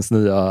iPhonens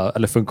nya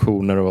eller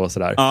funktioner och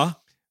sådär. Ja.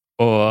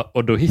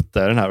 Och då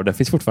hittade jag den här och den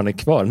finns fortfarande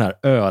kvar, den här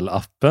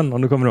ölappen,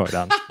 om du kommer ihåg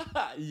den.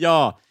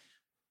 Ja.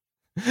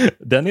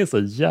 Den är så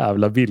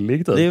jävla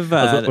billig typ. Det är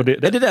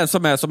är det den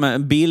som är som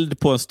en bild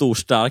på en stor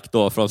stark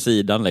då från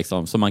sidan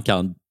liksom, som man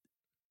kan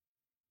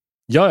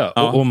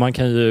Ja. Och man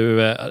kan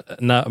ju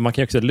man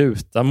kan ju också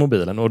luta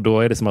mobilen och då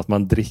är det som att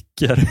man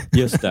dricker.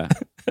 Just det.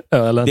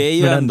 Ölen, det är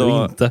ju men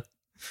ändå inte.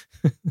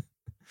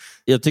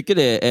 Jag tycker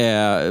det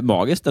är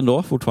magiskt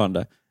ändå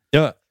fortfarande.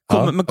 Ja.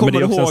 Men kommer du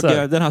ihåg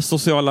den här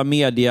sociala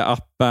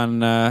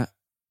medieappen?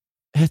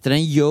 Hette den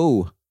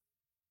Yo?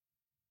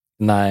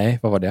 Nej,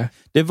 vad var det?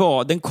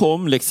 Den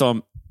kom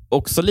liksom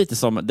också lite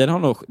som, det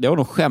har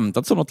nog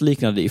skämtat som något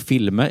liknande i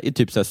filmer, i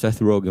typ så här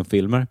Seth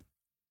Rogen-filmer.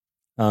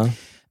 Ja.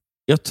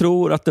 Jag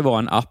tror att det var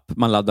en app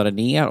man laddade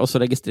ner och så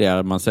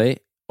registrerade man sig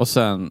och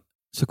sen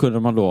så kunde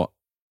man då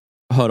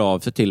höra av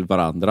sig till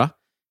varandra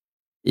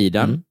i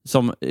den.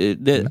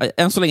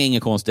 Än så länge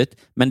inget konstigt,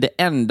 men det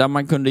enda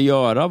man kunde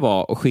göra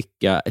var att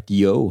skicka ett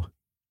yo.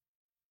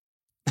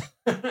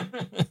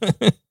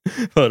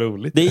 Vad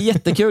roligt. Det är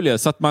jättekul ju,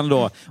 så att man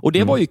då, och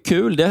det var ju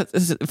kul,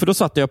 för då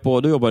satt jag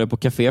då jobbade jag på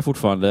café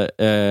fortfarande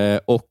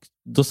och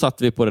då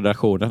satt vi på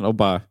redaktionen och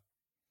bara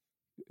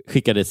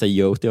skickade sig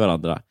yo till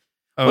varandra.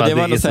 Och det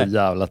är så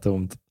jävla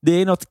tomt.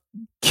 Det är något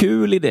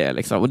kul i det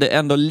liksom. Och det är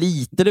ändå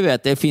lite, du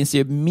vet, det finns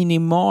ju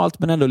minimalt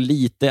men ändå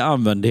lite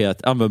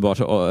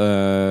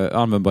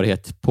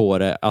användbarhet på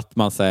det, att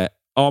man säger,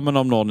 ja men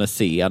om någon är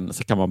sen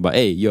så kan man bara,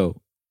 hey yo.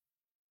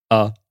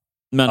 Ja.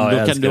 Men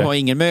då kan du ha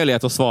ingen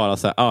möjlighet att svara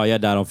så här, jag är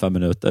där om 5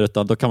 minuter,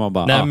 utan då kan man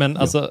bara... Nej, men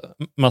alltså,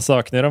 man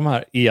saknar de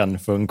här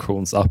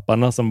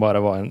enfunktionsapparna som bara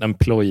var en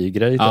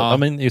plojgrej. Ja.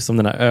 Men just som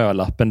den här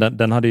ölappen,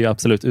 den hade ju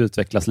absolut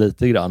utvecklats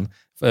lite grann.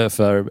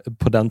 För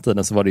på den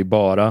tiden så var det ju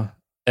bara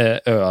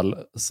öl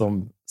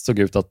som såg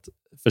ut att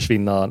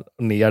försvinna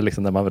ner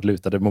liksom, när man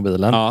lutade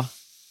mobilen. Ja.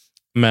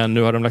 Men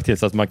nu har de lagt till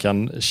så att man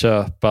kan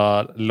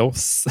köpa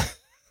loss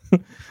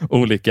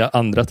olika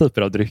andra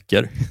typer av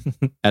drycker.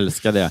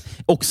 Älskar det.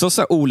 Också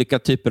så olika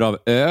typer av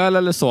öl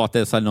eller så, att det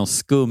är så här någon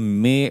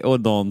skummig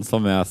och någon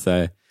som är så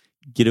här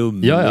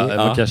grumlig.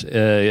 Ja.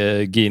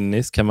 Kanske,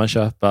 Guinness kan man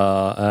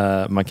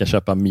köpa. Man kan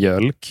köpa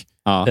mjölk,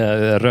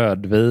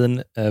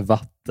 rödvin,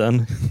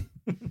 vatten.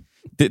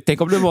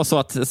 Tänk om det var så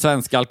att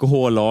svenska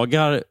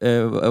alkohollagar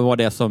var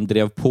det som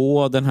drev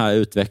på den här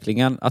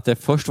utvecklingen. Att det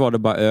först var det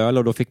bara öl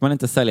och då fick man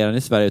inte sälja den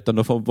i Sverige, utan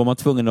då var man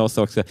tvungen att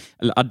också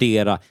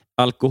addera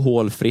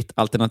alkoholfritt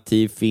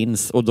alternativ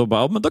finns, och då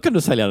bara, men då kan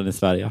du sälja den i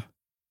Sverige.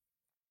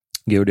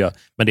 Gud ja.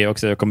 Men det är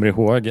också, jag kommer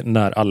ihåg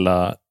när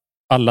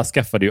alla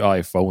skaffade ju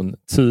iPhone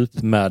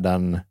typ med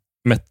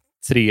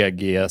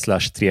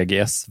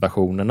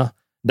 3G/3GS-versionerna.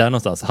 Där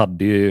någonstans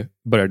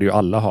började ju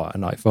alla ha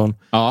en iPhone.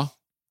 Ja.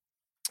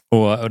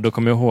 Och då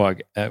kommer jag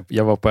ihåg,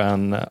 jag var på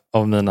en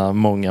av mina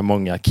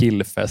många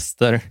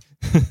killfester.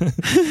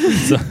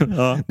 Så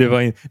det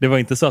var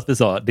inte så att vi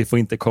sa, det får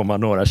inte komma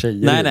några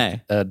tjejer.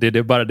 Nej.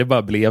 Det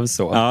bara blev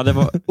så. Ja, det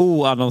var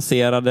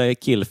oannonserade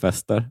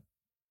killfester.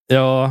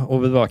 Ja,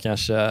 och vi var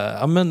kanske,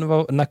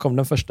 när kom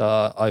den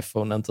första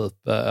iPhonen typ?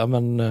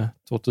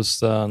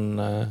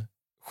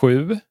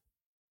 2007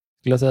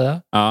 skulle jag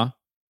säga. Ja.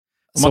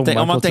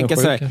 Om man tänker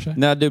så här,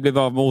 när du blev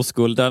av med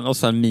oskulden och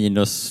sen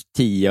minus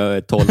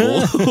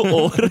 10-12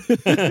 år.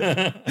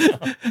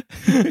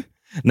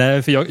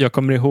 Nej, för jag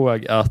kommer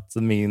ihåg att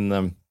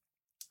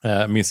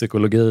min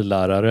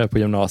psykologilärare på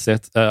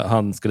gymnasiet,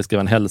 han skulle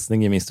skriva en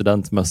hälsning i min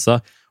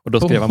studentmössa, och då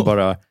skrev han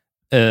bara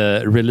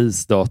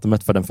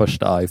releasedatumet för den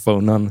första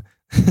iPhonen.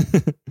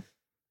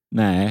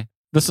 Nej.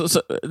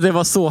 Det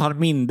var så han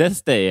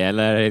mindes dig,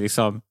 eller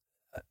liksom...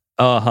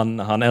 Ja,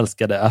 han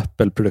älskade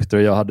Apple-produkter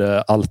och jag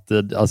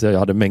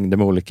hade mängder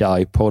med olika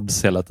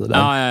iPods hela tiden.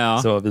 Ja.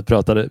 Så vi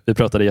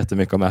pratade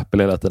jättemycket om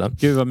Apple hela tiden.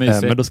 Gud vad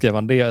mysigt. Men då skrev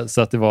han det,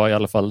 så att det var i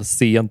alla fall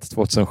sent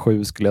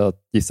 2007 skulle jag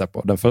gissa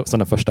på, som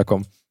den första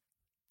kom.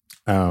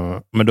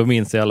 Men då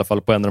minns jag i alla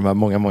fall på en av de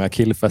här många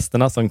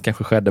killfesterna som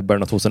kanske skedde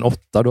början av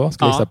 2008 då,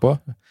 skulle jag gissa på.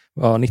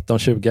 Ja,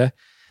 1920.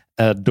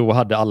 Då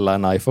hade alla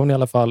en iPhone i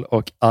alla fall,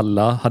 och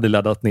alla hade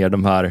laddat ner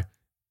de här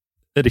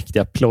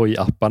riktiga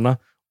ploj-apparna.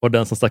 Och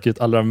den som stack ut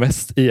allra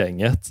mest i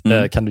gänget,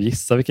 kan du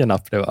gissa vilken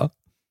app det var?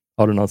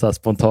 Har du någon så här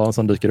spontan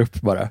som dyker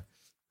upp bara?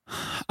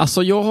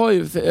 Alltså jag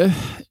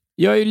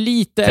är ju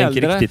lite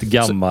äldre. Tänk riktigt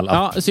gammal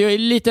app. Ja, så jag är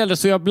lite äldre,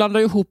 så jag blandar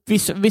ihop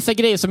vissa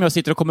grejer som jag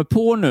sitter och kommer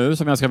på nu,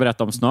 som jag ska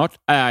berätta om snart,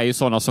 är ju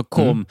sådana som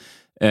kom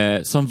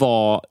som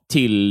var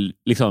till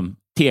liksom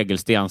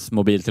tegelstens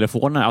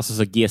mobiltelefoner, alltså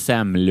så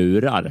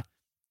GSM-lurar.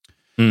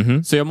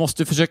 Så jag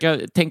måste försöka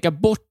tänka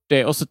bort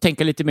det och så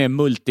tänka lite mer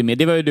multimedia.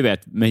 Det var ju, du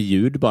vet, med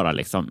ljud bara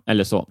liksom,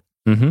 eller så.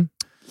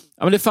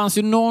 Ja, men det fanns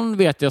ju någon,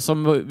 vet jag,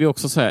 som vi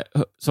också så här,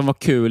 som var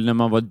kul när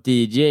man var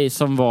DJ,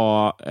 som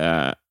var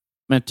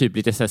med typ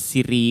lite så här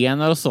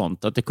sirener och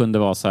sånt, att det kunde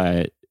vara så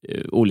här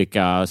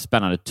olika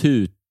spännande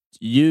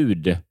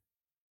tutljud.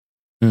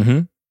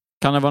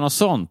 Kan det vara något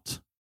sånt?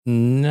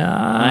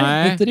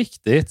 Nej, inte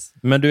riktigt.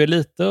 Men du är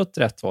lite åt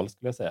rätt håll,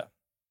 skulle jag säga.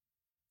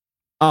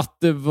 Att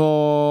det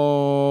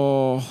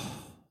var...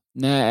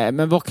 Nej,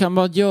 men vad kan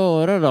man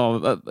göra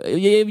då?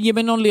 Ge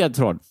mig någon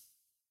ledtråd.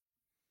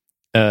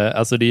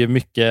 Alltså det är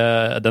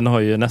mycket... Den har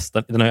ju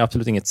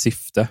absolut inget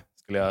syfte,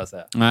 skulle jag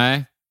säga.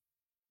 Nej.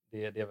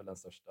 Det är väl den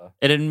största.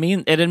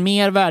 Är den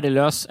mer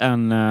värdelös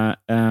än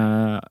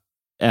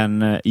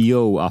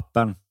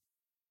Yo-appen?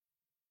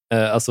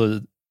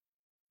 Alltså,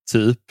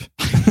 typ.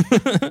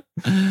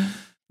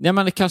 Ja,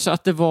 men kanske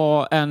att det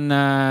var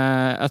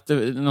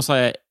någon sån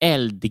här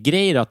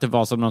eldgrej då, att det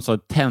var som någon sån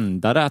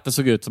tändare, att det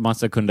såg ut som man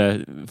så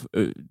kunde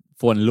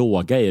få en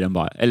låga i den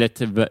bara. Eller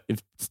ett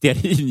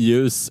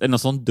stearinljus, eller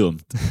något sånt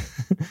dumt.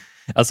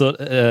 Alltså,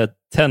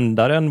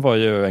 tändaren var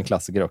ju en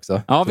klassiker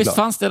också. Ja, visst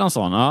fanns det någon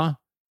sån, ja.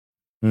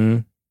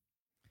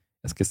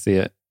 Jag ska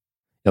se.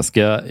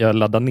 Jag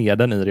laddar ner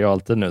den i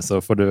realtid nu,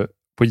 så får du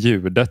på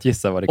ljudet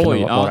gissa vad det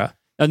kan vara.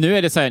 Ja, nu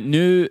är det så här,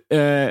 nu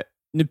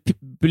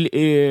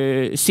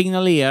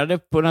signalerade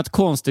på något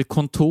konstigt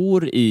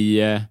kontor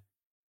i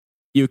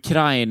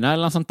Ukraina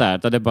eller något sånt där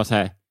det är bara så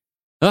här,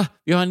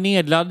 vi har en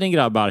nedladdning,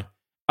 grabbar.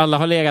 Alla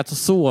har legat och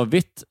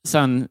sovit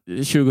sedan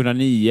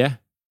 2009.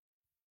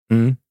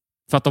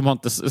 För att de har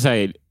inte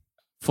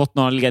fått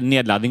några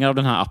nedladdningar av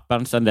den här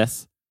appen sedan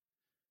dess.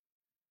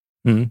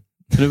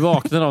 Så nu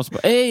vaknar de och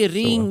bara,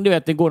 ring, så. Du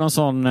vet, det går någon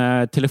sån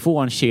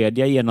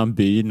telefonkedja genom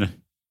byn.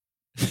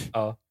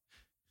 Ja.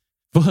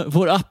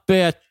 Vår app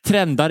är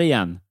trendar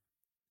igen.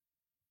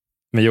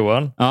 Med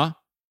Johan? Ja.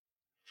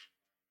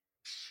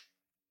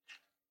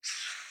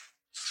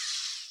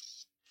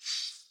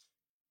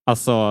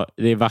 Alltså,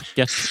 det är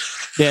vackert.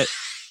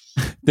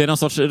 Det är någon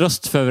sorts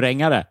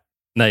röstförvrängare.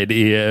 Nej,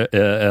 det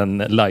är en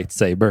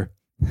lightsaber.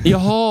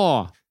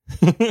 Jaha!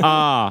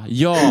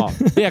 Ja,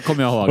 det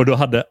kommer jag ihåg. Och då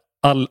hade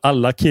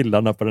alla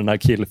killarna på den här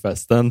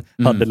killfesten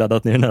hade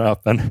laddat ner den här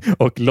appen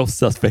och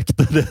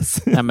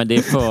låtsasfäktades. Nej, men det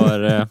är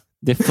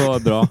för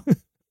bra.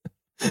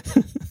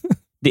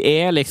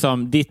 Det är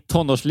liksom, ditt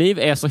tonårsliv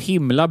är så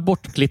himla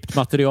bortklippt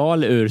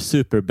material ur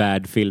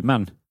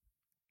Superbad-filmen.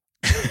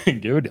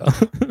 Gud, ja.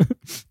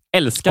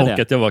 Älskar det. Och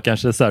att jag var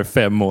kanske så här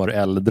 5 år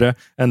äldre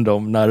än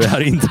dem när det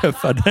här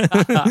inträffade.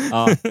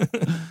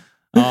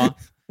 Ja,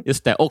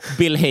 just det. Och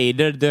Bill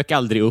Hader dök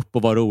aldrig upp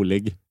och var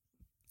rolig.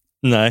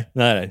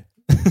 Nej.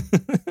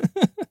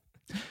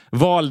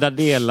 Valda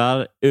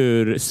delar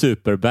ur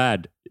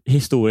Superbad.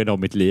 Historien om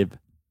mitt liv.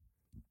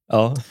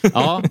 Ja,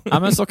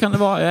 men så kan det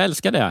vara. Jag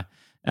älskar det.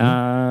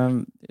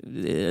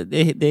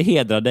 Det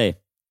hedrar dig.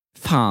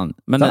 Fan.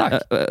 Men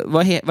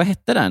vad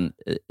hette den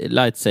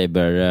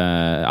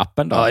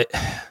Lightsaber-appen då? Ja,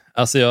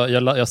 alltså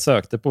jag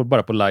sökte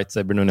bara på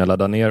Lightsaber nu när jag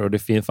laddade ner, och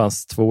det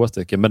fanns 2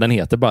 stycken, men den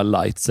heter bara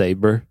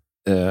Lightsaber.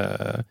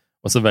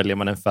 Och så väljer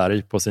man en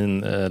färg på sin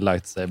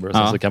lightsaber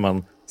och så kan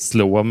man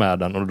slå med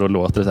den, och då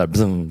låter det så här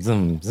bzum,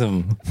 bzum,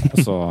 bzum.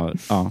 Så,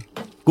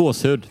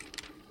 gåshud.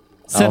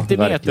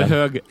 Centimeter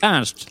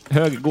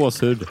hög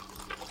gåshud.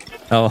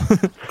 Ja.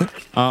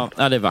 Ja,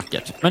 det är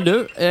vackert. Men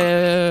du,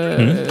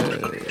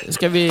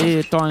 ska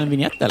vi ta en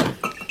vignett eller?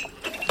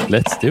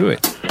 Let's do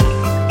it.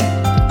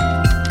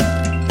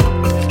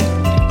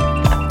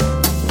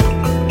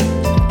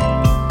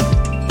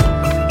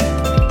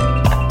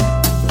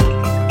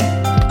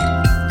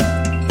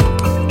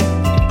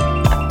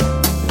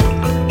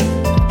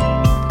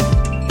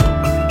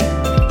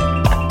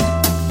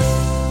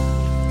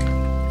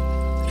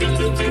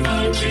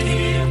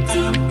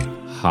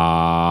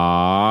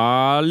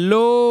 Hallå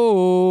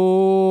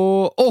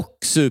och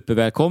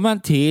supervälkommen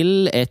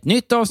till ett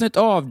nytt avsnitt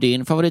av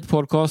din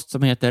favoritpodcast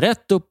som heter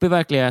Rätt upp i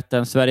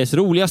verkligheten, Sveriges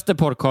roligaste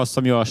podcast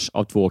som görs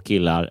av 2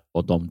 killar,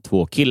 och de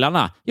 2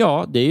 killarna,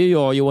 ja, det är ju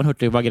jag, Johan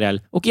Hurtig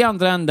Wagrell, och i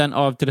andra änden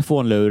av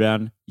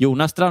telefonluren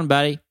Jonas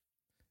Strandberg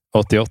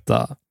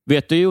 88.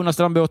 Vet du Jonas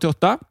Strandberg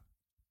 88?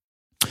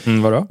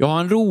 Vadå? Jag har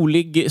en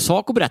rolig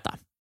sak att berätta.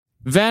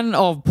 Vän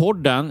av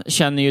podden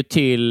känner ju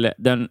till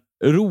den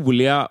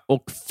roliga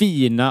och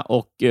fina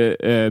och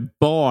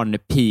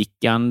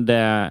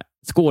barnpikande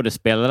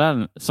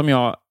skådespelaren som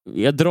jag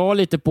drar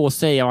lite på att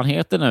säga vad han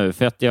heter nu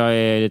för att jag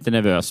är lite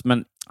nervös,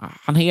 men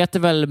han heter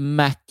väl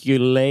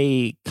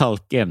Macaulay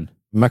Culkin.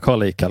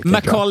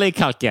 Macaulay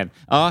Culkin.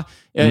 Ja,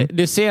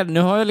 du ser, nu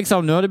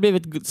har det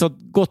blivit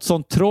gått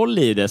sånt troll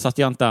i det så att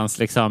jag inte ens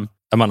liksom...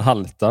 Man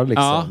haltar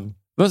liksom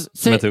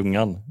med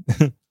tungan.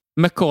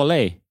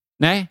 Macaulay.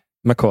 Nej.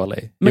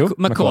 Macaulay.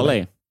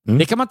 Macaulay.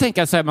 Det kan man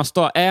tänka sig, man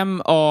står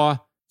M-A-C-O-L-E-Y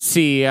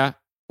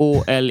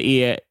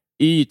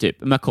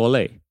typ.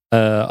 Macaulay.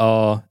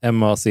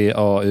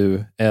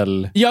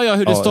 M-A-C-A-U-L. Ja,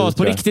 hur det stavas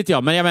på riktigt,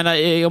 ja. Men jag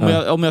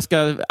menar, om jag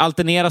ska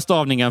alternera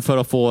stavningen för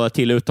att få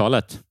till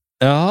uttalet.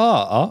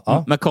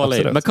 Ja.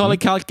 Macaulay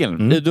Culkin.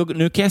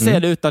 Nu kan jag säga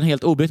det utan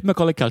helt obrytt.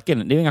 Macaulay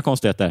Culkin. Det är inga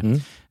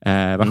konstigheter.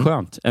 Vad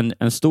skönt.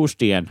 En stor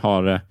sten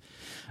har...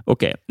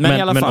 Okej. Men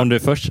i alla fall...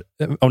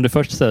 om du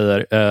först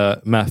säger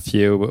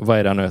Matthew, vad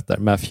är det han heter?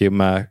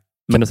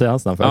 Kan du säga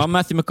hans namn först? Ja,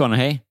 Matthew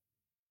McConaughey.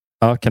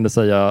 Ja, kan du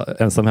säga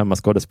ensam hemma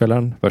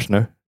skådespelaren först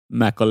nu?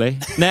 Macaulay.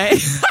 Nej.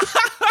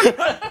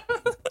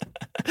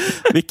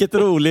 Vilket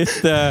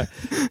roligt.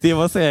 Det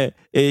var så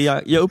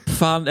jag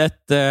uppfann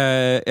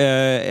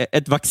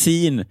ett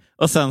vaccin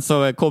och sen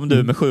så kom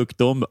du med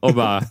sjukdom och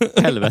bara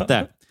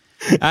helvete.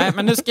 Nej,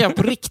 men nu ska jag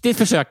på riktigt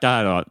försöka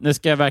här då. Nu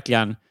ska jag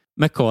verkligen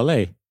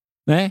Macaulay.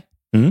 Nej.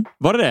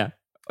 Var det?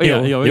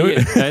 Jag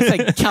är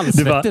så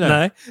kallsvettig där.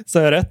 Nej, så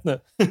är jag rätt nu.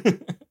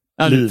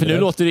 För nu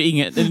låter det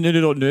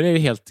nu är det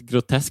helt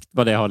groteskt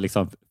vad det har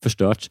liksom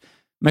förstörts.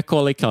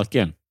 Macaulay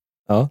Culkin.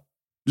 Ja.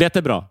 Lät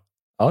det bra?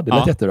 Ja, det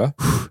lät jättebra.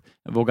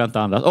 Jag vågar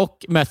inte andas.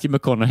 Och Matthew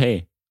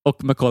McConaughey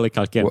och Macaulay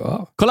Culkin.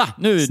 Wow. Kolla,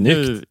 nu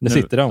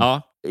sitter de.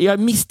 Ja. Jag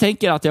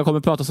misstänker att jag kommer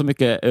prata så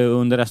mycket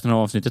under resten av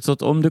avsnittet, så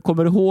att om du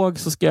kommer ihåg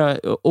så ska jag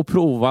och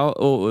prova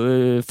och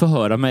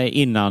förhöra mig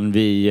innan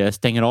vi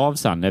stänger av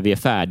sen när vi är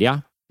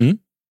färdiga.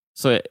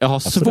 Så jag har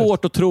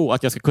svårt att tro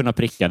att jag ska kunna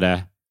pricka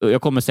det.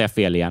 Jag kommer säga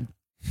fel igen.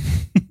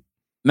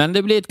 Men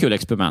det blir ett kul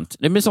experiment.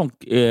 Det blir sån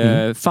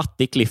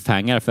fattig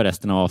cliffhanger för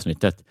resten av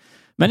avsnittet.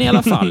 Men i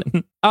alla fall,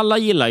 alla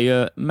gillar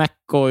ju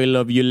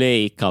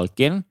Macaulay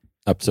Culkin.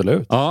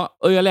 Absolut. Ja,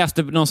 och jag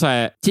läste någon så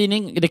här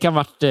tidning, det kan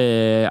ha varit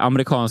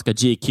amerikanska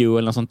GQ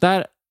eller något sånt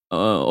där.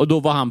 Och då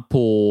var han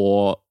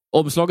på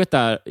omslaget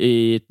där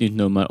i ett nytt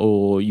nummer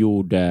och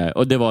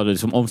det var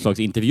liksom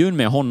omslagsintervjun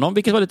med honom,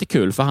 vilket var lite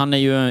kul, för han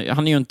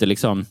är ju inte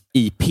liksom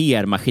i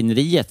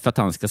PR-maskineriet för att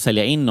han ska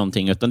sälja in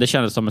någonting, utan det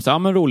kändes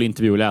som en rolig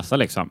intervju att läsa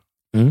liksom.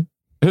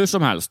 Hur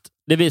som helst,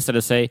 det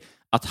visade sig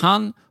att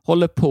han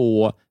håller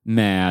på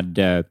med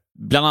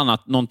bland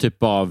annat någon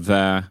typ av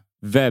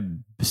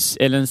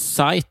eller en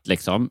sajt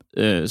liksom,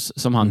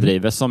 som han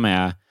driver, som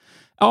är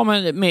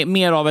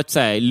mer av ett så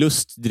här,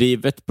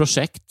 lustdrivet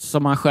projekt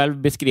som han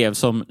själv beskrev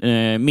som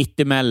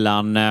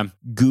mittemellan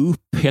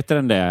Goop, heter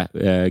den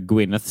där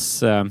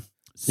Gwyneths en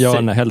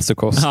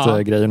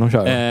hälsokostgrejen de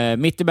kör.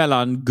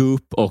 Mittemellan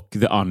Goop och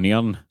The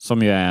Onion,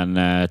 som ju är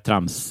en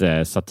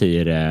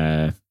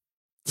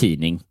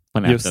trams-satir-tidning på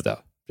nätet. Just det,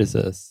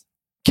 precis.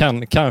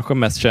 Kanske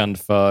mest känd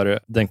för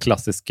den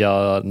klassiska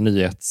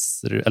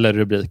eller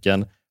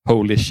rubriken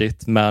Holy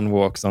shit, man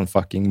walks on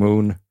fucking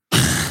moon.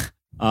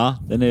 Ja,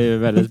 den är ju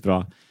väldigt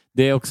bra.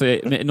 Det är också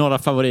några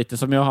favoriter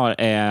som jag har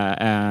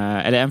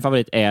eller en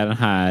favorit är den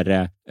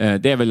här,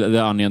 det är väl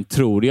The Onion,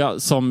 tror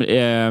jag, som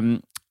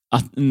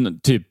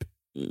typ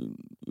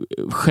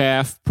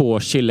chef på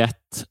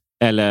Gillette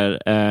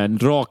eller en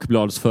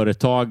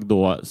rakbladsföretag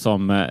då,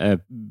 som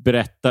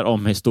berättar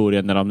om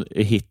historien när de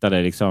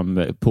hittade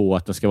liksom på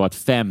att det ska vara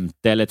ett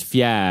 5:e eller ett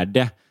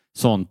 4:e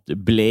sånt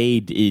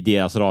blade i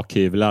deras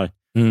rakhyvlar.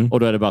 Och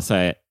då är det bara så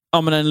här,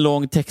 men en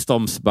lång text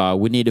om bara,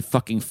 we need a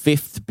fucking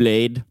 5th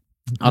blade.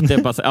 Att det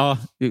är bara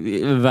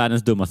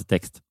världens dummaste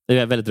text. Det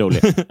är väldigt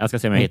roligt. Jag ska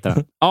se om jag hittar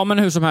den. Ja, men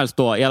hur som helst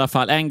då, i alla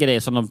fall en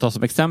grej som de tar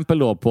som exempel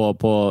då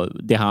på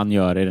det han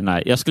gör i den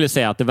här. Jag skulle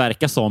säga att det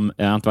verkar som,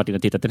 jag har inte varit inne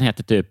och tittat, den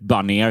heter typ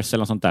Bunny Ears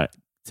eller något sånt där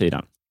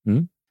sidan.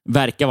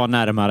 Verkar vara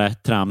närmare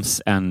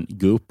trams än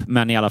Goop,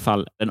 men i alla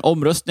fall en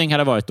omröstning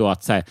hade varit då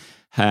att säga,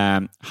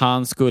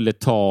 han skulle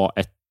ta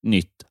ett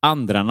nytt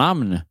andra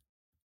namn.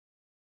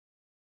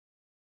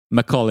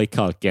 Macaulay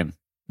Culkin.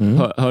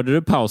 Hörde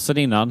du pausen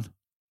innan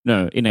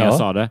jag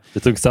sa det? Det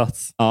tog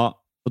sats.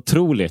 Ja,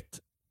 otroligt.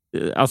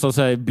 Alltså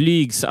så här,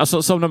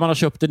 alltså som när man har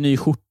köpt en ny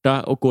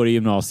skjorta och går i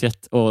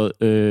gymnasiet och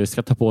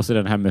ska ta på sig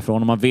den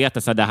hemifrån och man vet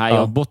att det här,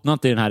 jag bottnar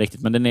inte i den här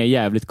riktigt, men den är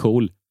jävligt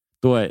cool.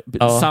 Då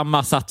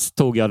samma sats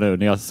tog jag nu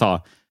när jag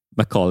sa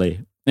Macaulay.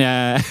 I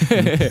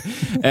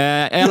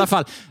alla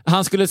fall,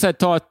 han skulle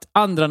ta ett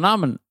andra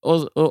namn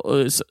och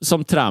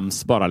som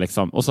trams bara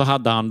liksom. Och så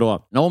hade han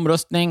då en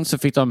omröstning, så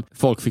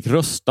folk fick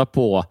rösta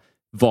på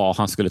vad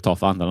han skulle ta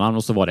för andra namn,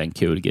 och så var det en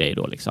kul grej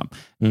då liksom.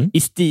 I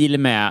stil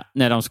med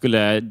när de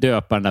skulle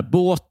döpa den där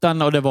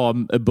båten, och det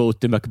var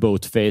Boaty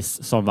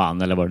McBoatface som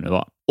vann, eller vad det nu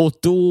var. Och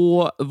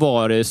då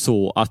var det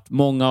så att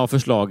många av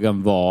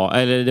förslagen var,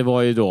 eller det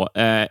var ju då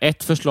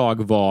ett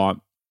förslag var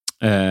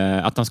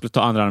att han skulle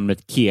ta andra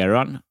namnet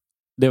Kieran.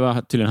 Det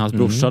var tydligen hans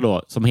brorsa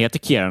då, som heter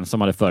Kieran,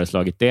 som hade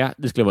föreslagit det.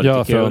 Det skulle vara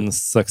lite kul.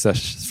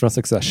 Från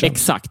Succession.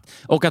 Exakt.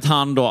 Och att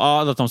han då,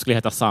 att de skulle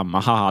heta samma.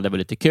 Haha, det var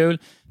lite kul.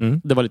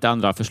 Det var lite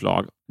andra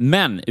förslag.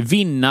 Men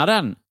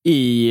vinnaren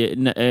i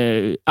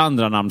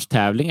andra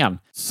namnstävlingen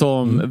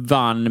som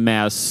vann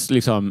med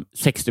liksom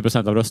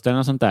 60% av rösterna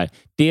och sånt där,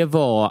 det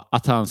var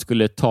att han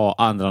skulle ta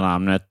andra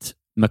namnet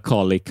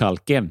Macaulay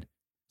Culkin.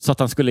 Så att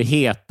han skulle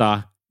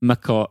heta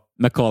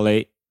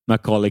Macaulay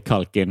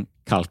Culkin.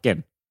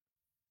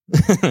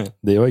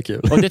 Det var ju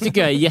kul. Och det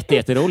tycker jag är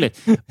jätteroligt.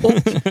 Och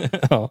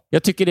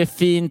jag tycker det är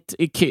fint,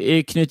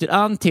 knyter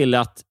an till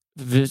att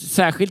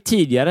särskilt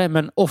tidigare,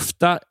 men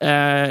ofta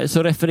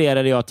så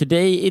refererade jag till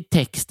dig i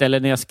text eller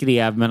när jag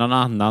skrev med någon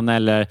annan,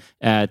 eller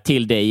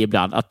till dig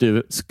ibland, att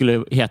du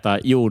skulle heta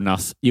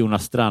Jonas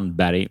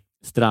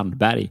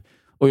Strandberg.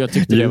 Och jag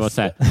tyckte det var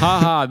så här,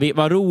 haha,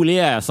 vad rolig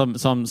jag är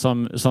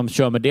som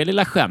kör med det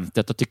lilla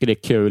skämtet och tycker det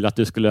är kul att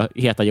du skulle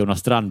heta Jonas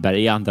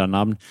Strandberg i andra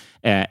namn,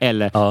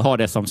 eller ha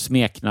det som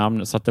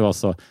smeknamn, så att det var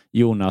så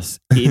Jonas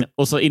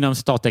och så inom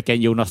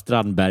citattecken Jonas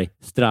Strandberg.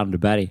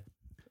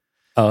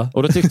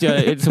 Och då tyckte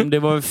jag liksom, det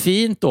var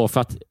fint då,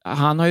 för att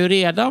han har ju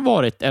redan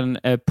varit en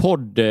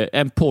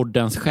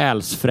poddens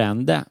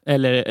själsfrände,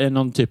 eller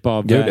någon typ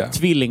av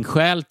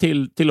tvillingsjäl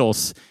till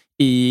oss,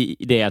 i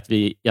det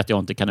att jag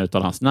inte kan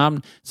uttala hans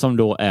namn, som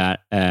då är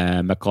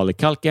Macaulay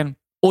Culkin.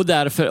 Och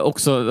därför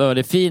också var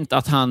det fint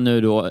att han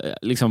nu då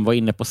liksom var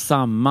inne på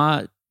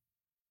samma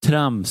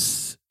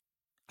trams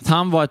att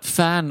han var ett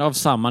fan av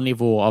samma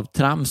nivå av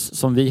trams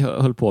som vi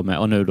höll på med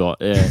och nu då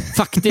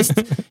faktiskt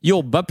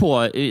jobbar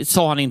på,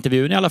 sa han i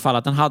intervjun i alla fall,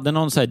 att han hade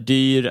någon så här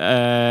dyr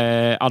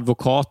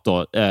advokat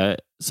då,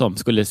 som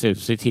skulle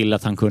se till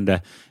att han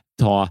kunde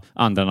ta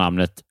andra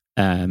namnet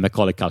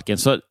Macaulay Culkin.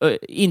 Så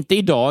inte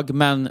idag,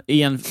 men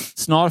i en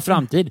snar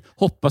framtid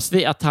hoppas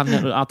vi att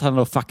han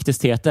då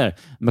faktiskt heter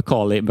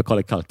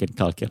Macaulay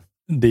Culkin.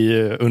 Det är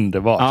ju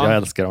underbart. Ja. Jag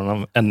älskar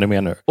honom ännu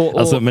mer nu.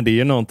 Alltså, men det är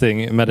ju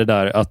någonting med det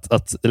där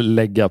att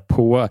lägga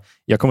på.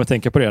 Jag kommer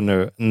tänka på det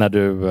nu när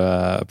du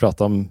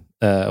pratar om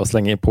och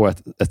slänger på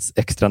ett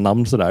extra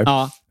namn sådär.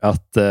 Ja.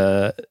 Att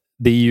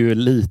det är ju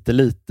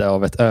lite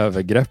av ett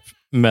övergrepp,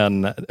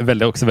 men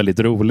också väldigt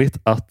roligt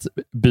att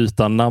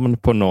byta namn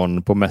på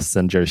någon på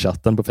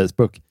Messenger-chatten på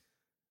Facebook.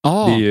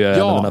 Det är ju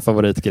en av mina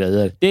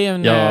favoritgrejer. Det är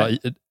en...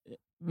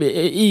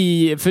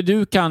 för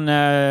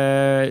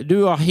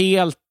du har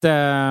helt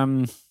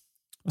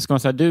vad ska man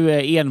säga, du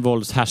är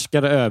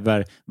envåldshärskare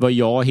över vad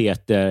jag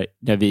heter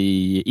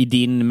i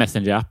din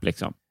Messenger-app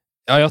liksom.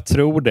 Ja, jag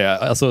tror det.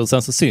 Alltså,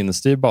 sen så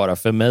syns det ju bara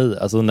för mig.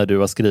 Alltså, när du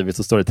har skrivit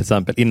så står det till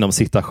exempel inom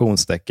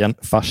citationstecken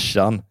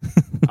farsan.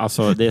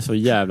 Alltså det är så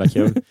jävla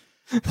kul.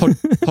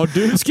 Har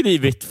du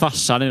skrivit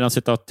farsan inom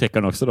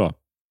citattecken också då?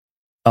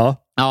 Ja.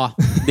 Ja,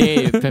 det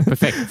är ju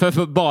perfekt.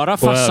 För bara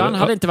farsan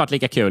hade inte varit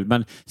lika kul,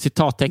 men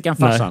citattecken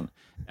farsan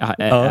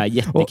är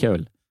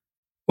jättekul.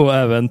 Och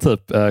även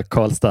typ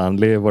Carl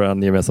Stanley,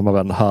 vår gemensamma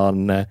vän,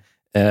 han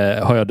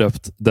har jag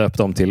döpt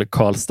om till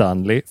Carl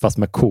Stanley fast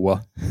med K.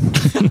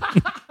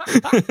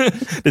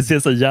 Det ser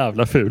så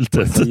jävla fult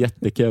ut. Det är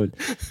jättekul.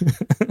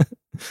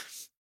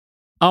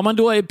 Ja, men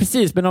då är det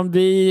precis. Men om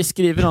vi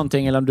skriver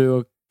någonting eller om du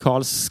och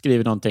Carl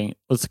skriver någonting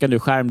och så kan du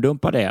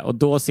skärmdumpa det och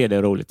då ser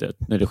det roligt ut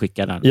när du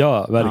skickar den.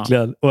 Ja,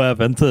 verkligen. Ja. Och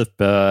även typ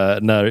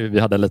när vi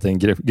hade en liten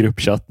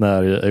gruppchatt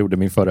när jag gjorde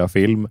min förra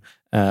film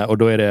och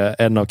då är det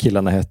en av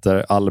killarna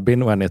heter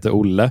Albin och en heter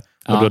Olle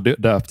och då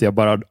döpte jag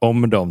bara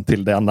om dem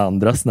till den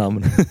andras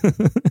namn.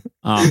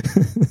 Ja,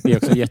 det är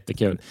också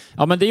jättekul.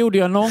 Ja, men det gjorde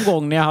jag någon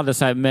gång när jag hade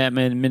så här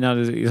med mina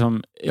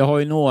liksom, jag har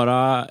ju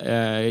några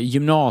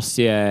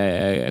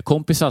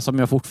gymnasiekompisar som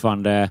jag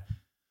fortfarande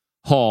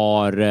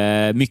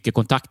har mycket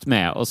kontakt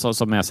med och så,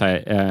 som jag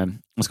säger,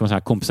 vad ska man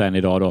säga, kompisar än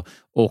idag då.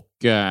 Och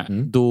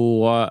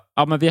då,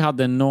 ja men vi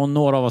hade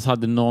några av oss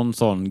hade någon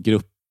sån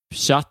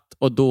gruppchatt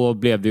och då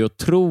blev det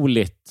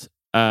otroligt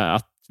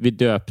att vi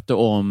döpte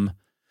om,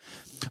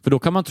 för då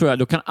kan man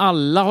då kan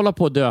alla hålla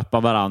på att döpa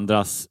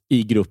varandras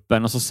i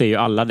gruppen och så ser ju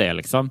alla det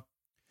liksom.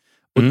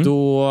 Och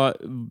då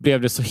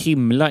blev det så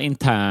himla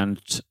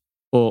internt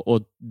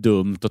och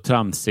dumt och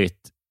tramsigt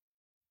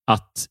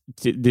att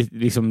det,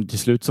 liksom, till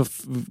slut så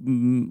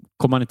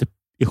kom man inte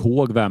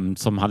ihåg vem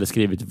som hade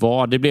skrivit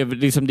vad. Det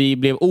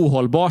blev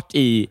ohållbart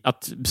i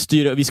att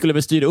vi skulle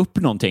väl styra upp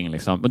någonting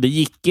liksom. Och det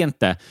gick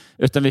inte.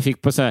 Utan vi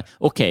fick på så här,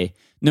 okej,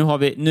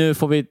 nu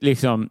får vi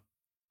liksom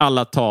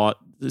alla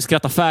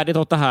skratta färdigt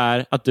åt det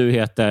här att du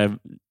heter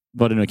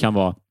vad det nu kan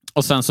vara.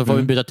 Och sen så får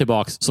vi byta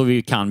tillbaks så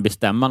vi kan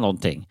bestämma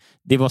någonting.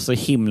 Det var så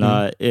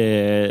himla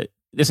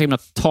det är så himla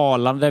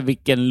talande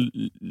vilken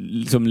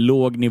liksom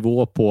låg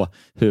nivå på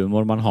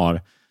humor man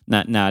har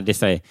när det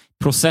säger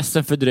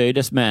processen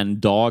fördröjdes med en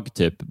dag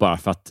typ bara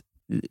för att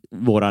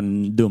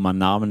våran dumma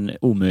namn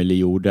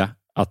omöjliggjorde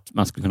att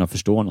man skulle kunna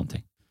förstå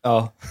någonting.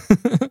 Ja.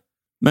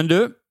 Men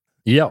du,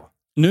 ja.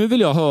 Nu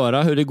vill jag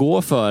höra hur det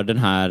går för den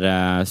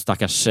här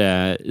stackars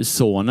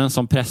sonen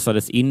som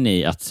pressades in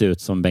i att se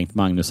ut som Bengt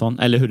Magnusson,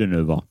 eller hur det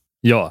nu var.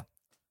 Ja,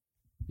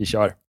 vi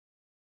kör.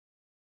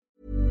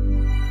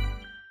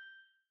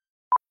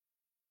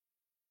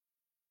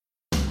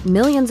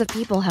 Millions of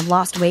people have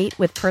lost weight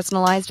with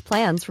personalized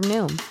plans from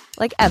Noom.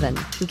 Like Evan,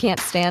 who can't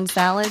stand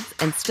salads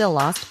and still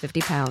lost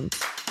 50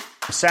 pounds.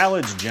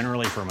 Salads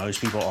generally for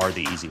most people are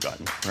the easy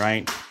button,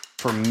 right?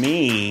 For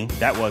me,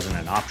 that wasn't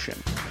an option.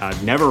 I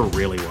never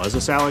really was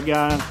a salad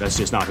guy. That's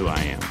just not who I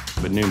am.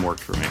 But Noom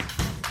worked for me.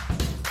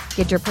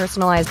 Get your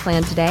personalized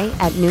plan today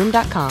at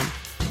Noom.com.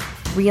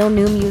 Real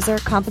Noom user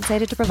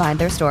compensated to provide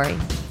their story.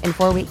 In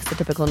 4 weeks, the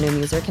typical Noom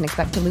user can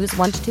expect to lose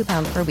 1 to 2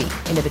 pounds per week.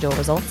 Individual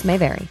results may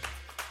vary.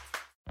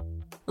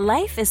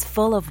 Life is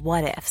full of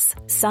what-ifs.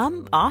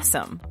 Some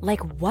awesome, like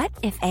what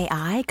if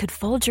AI could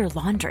fold your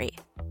laundry?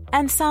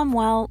 And some,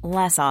 well,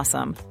 less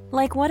awesome,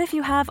 like what if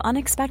you have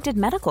unexpected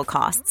medical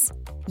costs?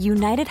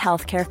 United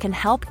Healthcare can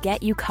help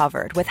get you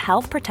covered with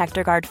Health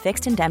Protector Guard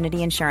fixed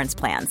indemnity insurance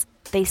plans.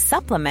 They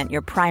supplement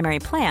your primary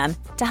plan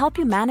to help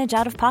you manage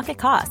out-of-pocket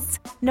costs.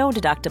 No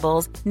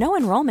deductibles, no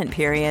enrollment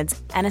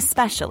periods, and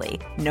especially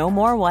no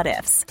more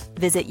what-ifs.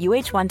 Visit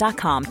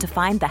uh1.com to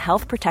find the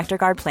Health Protector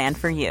Guard plan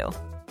for you.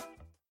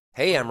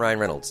 Hey, I'm Ryan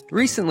Reynolds.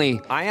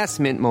 Recently, I asked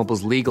Mint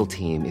Mobile's legal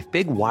team if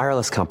big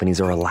wireless companies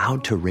are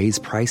allowed to raise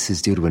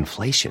prices due to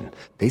inflation.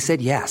 They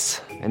said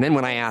yes. And then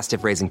when I asked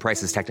if raising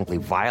prices technically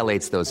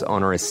violates those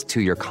onerous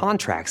 2-year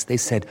contracts, they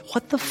said,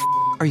 "What the f***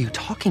 are you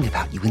talking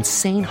about, you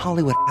insane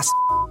Hollywood ass?"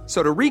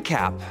 So to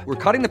recap, we're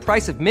cutting the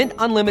price of Mint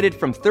Unlimited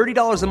from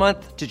 $30 a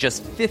month to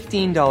just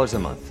 $15 a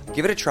month.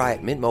 Give it a try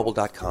at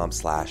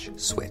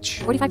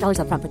mintmobile.com/switch.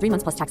 $45 up front for 3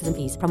 months plus taxes and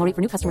fees. Promo rate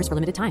for new customers for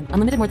limited time.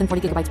 Unlimited more than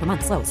 40 gigabytes per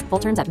month. Slows full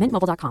terms at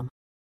mintmobile.com.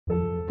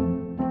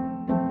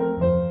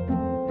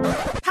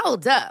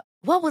 Hold up.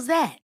 What was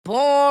that?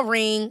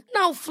 Boring.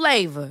 No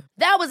flavor.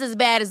 That was as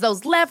bad as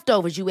those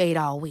leftovers you ate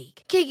all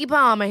week. Keke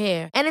Palmer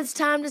here, and it's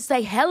time to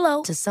say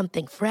hello to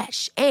something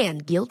fresh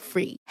and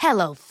guilt-free.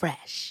 Hello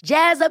Fresh.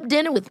 Jazz up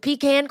dinner with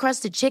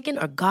pecan-crusted chicken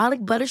or garlic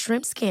butter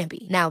shrimp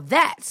scampi. Now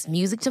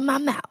that's music to my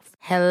mouth.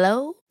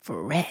 Hello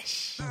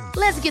Fresh.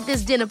 Let's get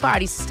this dinner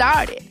party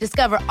started.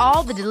 Discover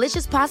all the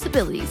delicious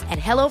possibilities at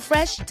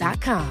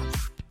hellofresh.com.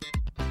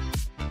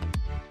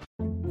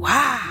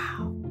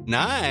 Wow.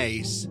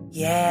 Nice.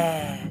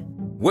 Yeah.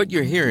 What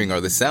you're hearing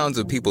are the sounds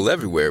of people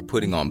everywhere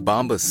putting on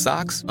Bombas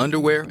socks,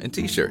 underwear, and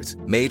T-shirts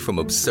made from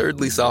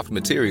absurdly soft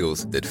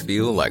materials that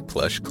feel like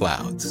plush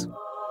clouds.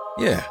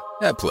 Yeah,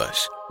 that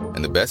plush.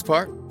 And the best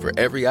part? For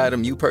every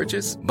item you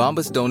purchase,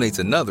 Bombas donates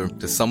another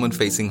to someone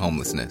facing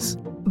homelessness.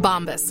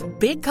 Bombas.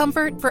 Big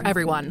comfort for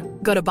everyone.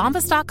 Go to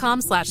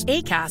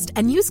bombas.com/ACAST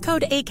and use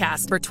code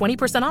ACAST for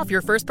 20% off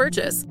your first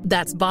purchase.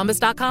 That's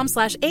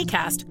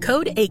bombas.com/ACAST.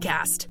 Code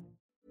ACAST.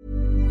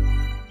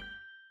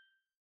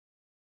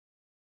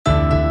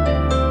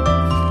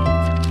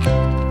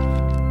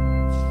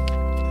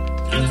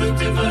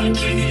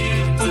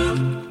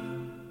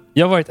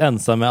 Jag har varit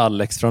ensam med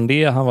Alex från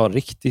det han var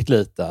riktigt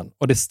liten,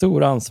 och det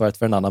stora ansvaret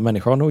för en annan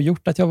människa har nog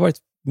gjort att jag varit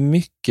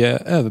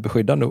mycket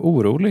överbeskyddande och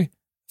orolig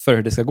för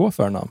hur det ska gå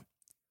för honom.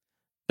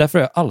 Därför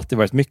har jag alltid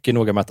varit mycket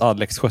noga med att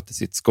Alex skötte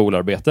sitt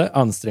skolarbete,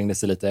 ansträngde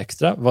sig lite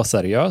extra, var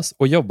seriös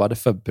och jobbade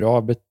för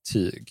bra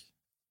betyg.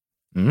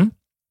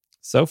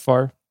 So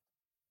far.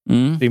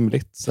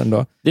 Rimligt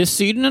ändå. Det är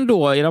synd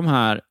ändå i de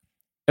här,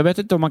 jag vet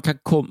inte om man kan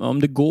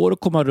om det går att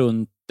komma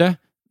runt det,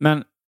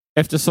 men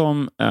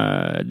eftersom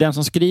den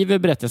som skriver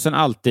berättelsen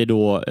alltid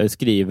då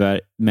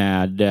skriver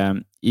med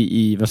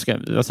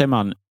vad säger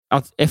man,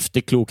 att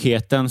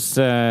efterklokhetens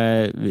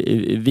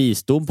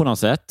visdom på något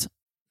sätt,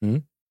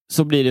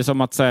 så blir det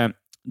som att säga,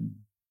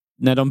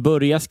 när de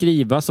börjar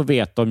skriva så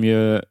vet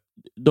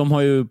de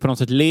har ju på något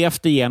sätt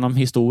levt igenom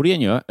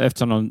historien ju,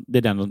 eftersom det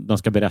är den de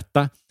ska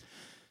berätta.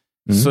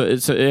 Så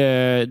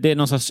det är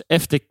någon sorts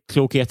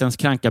efterklokhetens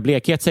kranka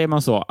blekhet, säger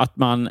man så, att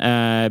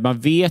man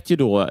vet ju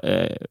då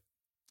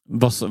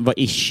vad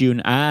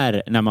issuen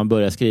är när man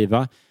börjar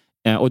skriva,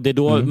 och det är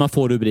då man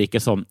får rubriker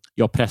som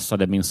 "Jag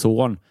pressade min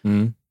son".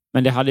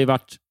 Men det hade ju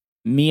varit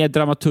mer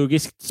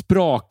dramaturgiskt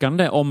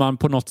sprakande om man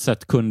på något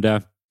sätt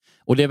kunde,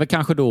 och det är väl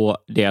kanske då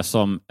det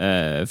som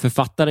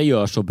författare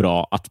gör så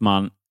bra, att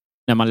man,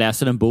 när man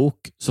läser en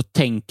bok, så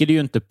tänker du ju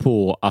inte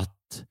på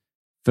att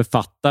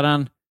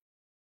författaren,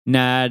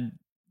 när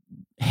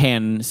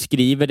hen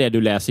skriver det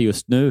du läser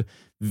just nu,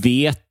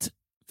 vet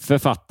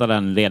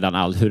författaren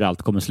redan hur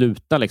allt kommer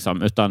sluta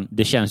liksom, utan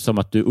det känns som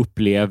att du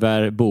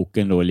upplever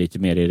boken då lite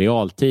mer i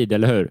realtid,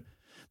 eller hur?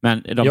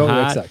 Men de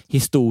här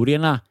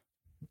historierna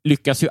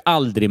lyckas ju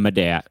aldrig med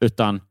det,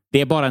 utan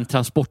det är bara en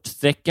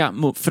transportsträcka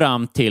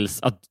fram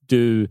tills att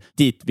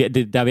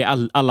där vi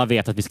alla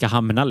vet att vi ska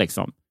hamna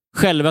liksom.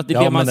 Själva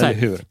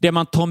det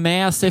man tar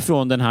med sig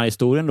från den här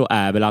historien då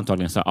är väl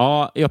antagligen så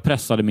här, jag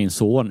pressade min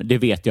son, det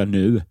vet jag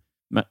nu.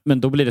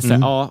 Men då blir det så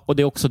här, och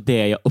det är också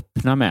det jag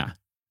öppnar med.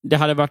 Det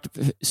hade varit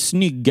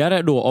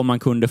snyggare då om man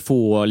kunde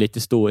få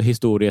lite stor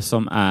historia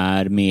som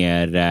är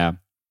mer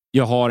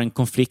jag har en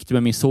konflikt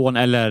med min son,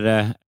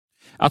 eller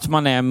att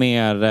man är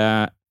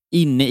mer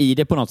inne i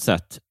det på något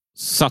sätt,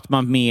 så att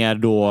man mer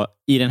då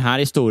i den här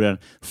historien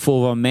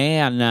får vara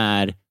med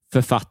när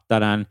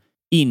författaren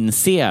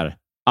inser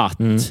att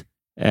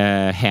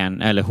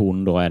hen eller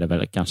hon då är det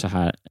väl kanske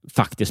här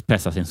faktiskt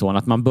pressar sin son.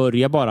 Att man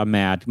börjar bara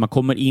med, man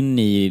kommer in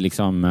i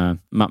liksom,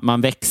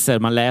 man växer,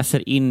 man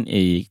läser in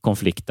i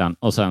konflikten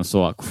och sen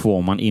så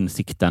får man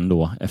insikten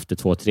då efter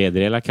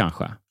 2/3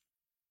 kanske.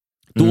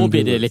 Då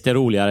blir det lite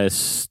roligare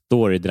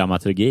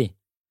story-dramaturgi.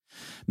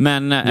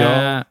 Men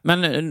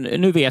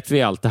nu vet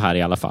vi allt det här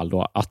i alla fall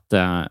då, att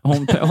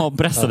hon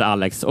pressade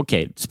Alex.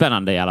 Okej,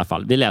 spännande i alla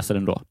fall. Vi läser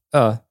den då.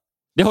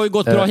 Det har ju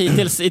gått bra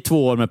hittills i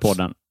 2 år med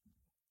podden.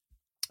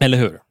 Eller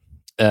hur?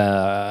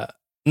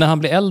 När han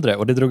blev äldre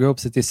och det drog ihop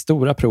sig till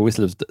stora prov i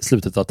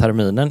slutet av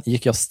terminen,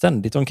 gick jag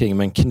ständigt omkring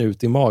med en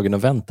knut i magen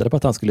och väntade på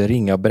att han skulle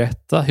ringa och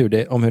berätta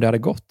om hur det hade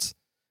gått.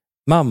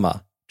 Mamma,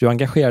 du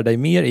engagerar dig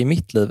mer i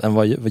mitt liv än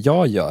vad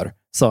jag gör,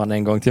 sa han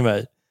en gång till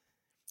mig.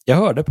 Jag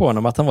hörde på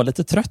honom att han var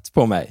lite trött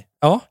på mig.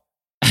 Ja,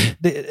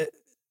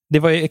 det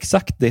var ju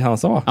exakt det han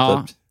sa.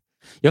 Ja. Typ.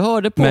 Jag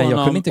hörde på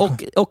honom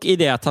och i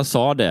det att han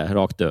sa det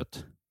rakt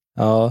ut.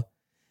 Ja,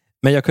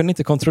 men jag kunde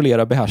inte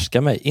kontrollera och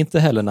behärska mig. Inte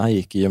heller när han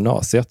gick i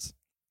gymnasiet.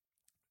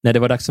 När det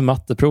var dags för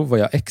matteprov var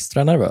jag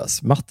extra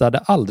nervös. Matte hade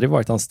aldrig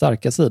varit hans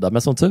starka sida,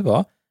 men som tur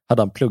var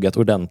hade han pluggat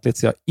ordentligt,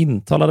 så jag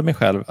intalade mig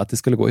själv att det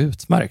skulle gå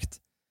utmärkt.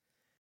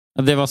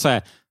 Det var så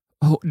här,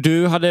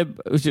 du hade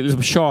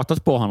liksom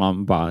tjatat på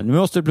honom bara, nu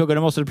måste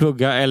du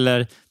plugga,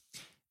 eller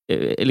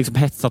liksom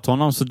hetsat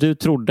honom, så du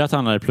trodde att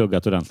han hade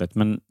pluggat ordentligt,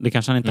 men det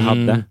kanske han inte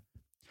hade.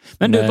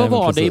 Men du, vad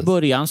var det i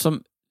början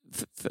som...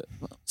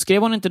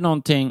 Skrev hon inte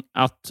någonting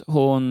att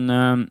hon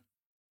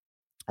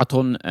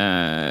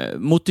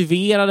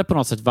motiverade på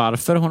något sätt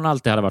varför hon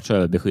alltid hade varit så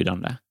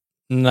överbeskyddande?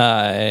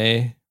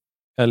 Nej.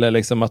 Eller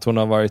liksom att hon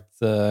har varit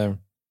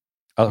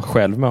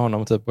själv med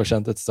honom typ, och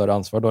känt ett större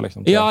ansvar då.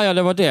 Liksom, ja,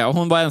 det var det.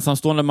 Hon var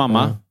ensamstående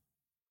mamma.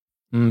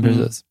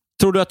 Precis.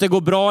 Tror du att det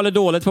går bra eller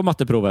dåligt på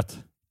matteprovet?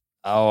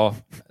 Ja,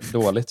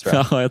 dåligt tror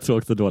jag. Ja, jag tror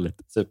också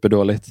dåligt.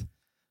 Superdåligt.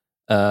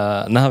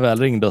 När han väl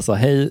ringde och sa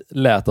hej,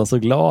 lät han så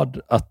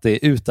glad att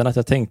det utan att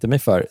jag tänkte mig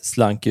för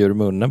slank ur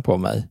munnen på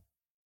mig.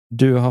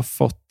 Du har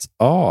fått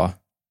A.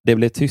 Det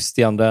blev tyst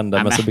i andra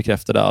änden, men så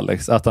bekräftade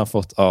Alex att han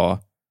fått A.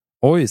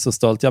 Oj, så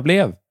stolt jag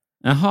blev.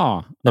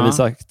 Jaha. När vi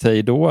sagt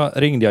hej då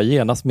ringde jag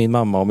genast min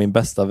mamma och min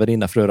bästa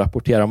väninna för att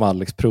rapportera om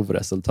Alex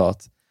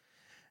provresultat.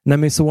 När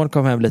min son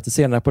kom hem lite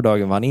senare på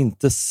dagen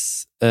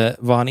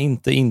var han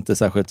inte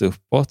särskilt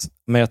uppåt,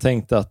 men jag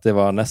tänkte att det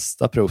var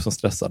nästa prov som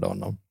stressade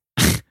honom.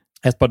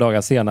 Ett par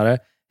dagar senare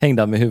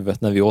hängde han med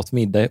huvudet när vi åt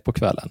middag på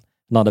kvällen.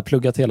 Han hade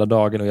pluggat hela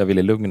dagen och jag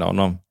ville lugna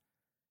honom.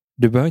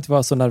 Du behöver inte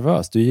vara så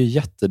nervös, du är ju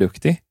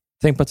jätteduktig.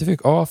 Tänk på att du fick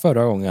A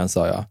förra gången,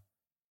 sa jag.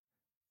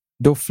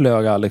 Då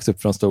flög Alex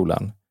upp från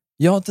stolen.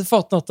 Jag har inte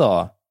fått något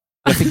A.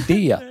 Jag fick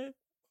D.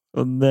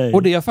 Nej.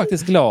 Och det är jag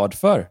faktiskt glad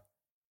för.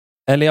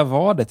 Eller jag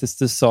var det tills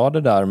du sa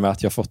det där med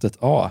att jag fått ett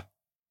A.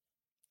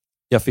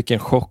 Jag fick en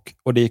chock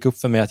och det gick upp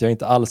för mig att jag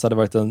inte alls hade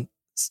varit en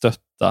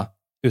stötta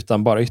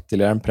utan bara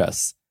ytterligare en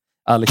press.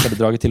 Alex hade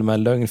dragit till mig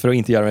en lögn för att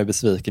inte göra mig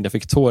besviken. Jag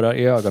fick tårar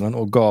i ögonen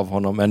och gav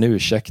honom en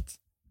ursäkt.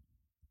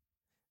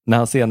 När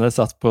han senare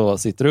satt på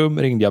sitt rum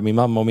ringde jag min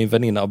mamma och min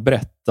väninna och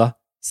berättade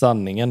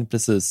sanningen,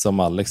 precis som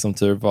Alex, som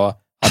tur var,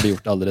 hade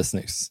gjort alldeles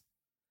nyss.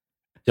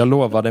 Jag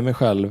lovade mig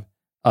själv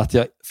att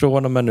jag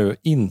från och med nu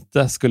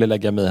inte skulle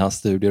lägga mig i hans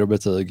studier och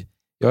betyg.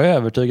 Jag är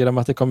övertygad om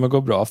att det kommer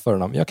gå bra för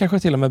honom. Jag kanske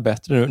till och med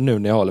bättre nu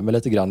när jag håller mig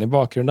lite grann i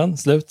bakgrunden.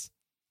 Slut.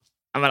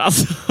 Men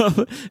alltså,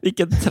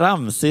 vilken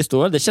tramsig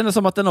historia. Det kändes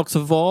som att den också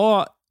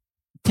var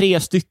 3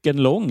 stycken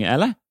lång,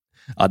 eller?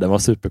 Ja, den var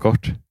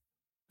superkort.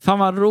 Fan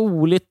vad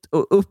roligt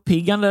och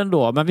uppiggande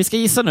ändå. Men vi ska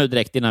gissa nu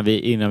direkt innan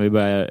vi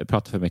börjar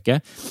prata för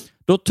mycket.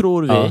 Då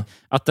tror vi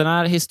att den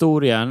här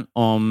historien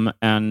om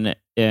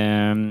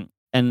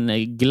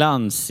en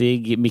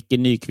glansig Micke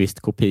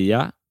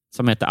Nyqvist-kopia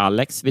som heter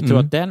Alex. Vi tror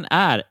att den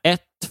är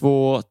 1,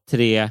 2,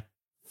 3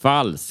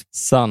 falsk.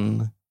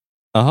 Sann.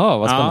 Jaha,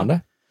 vad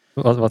spännande.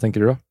 Vad tänker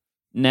du då?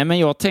 Nej, men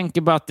jag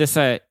tänker bara att det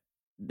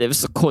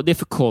är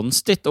för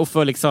konstigt och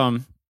för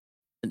liksom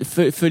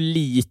för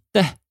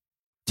lite,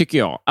 tycker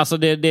jag. Alltså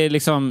det är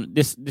liksom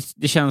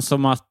det känns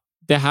som att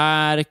det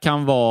här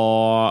kan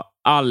vara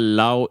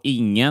alla och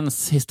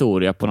ingens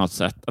historia på något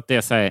sätt. Att det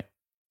är så här,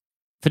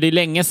 för det är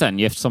länge sedan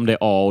eftersom det är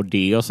A och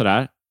D och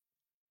sådär.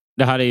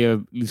 Det här är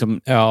ju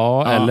liksom...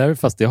 Ja, eller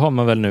fast det har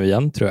man väl nu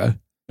igen, tror jag.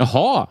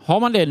 Jaha, har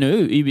man det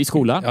nu i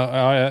skolan?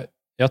 Ja,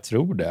 jag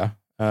tror det.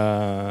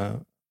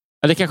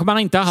 Det kanske man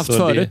inte har haft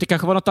förut. Det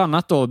kanske var något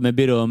annat då med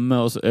beröm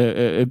och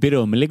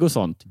berömlig och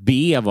sånt.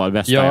 B var det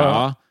bästa.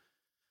 Ja,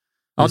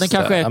 den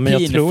kanske är men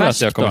jag tror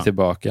att jag kommer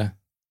tillbaka.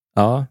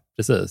 Ja,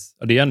 precis.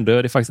 Och det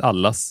är faktiskt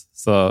allas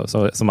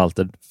som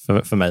alltid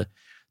för mig.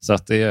 Så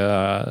att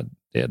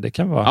det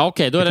kan vara...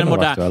 Okej, då är det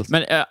modern.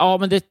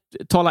 Men det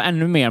talar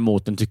ännu mer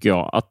mot den, tycker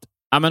jag.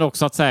 Men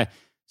också att säga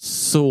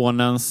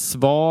sonens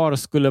svar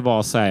skulle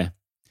vara så här: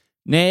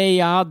 nej,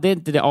 jag hade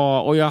inte det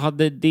A och jag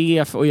hade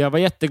det och jag var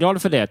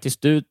jätteglad för det tills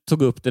du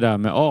tog upp det där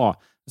med A.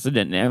 Så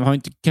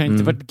den kan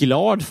inte varit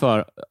glad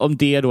för om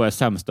det då är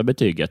sämsta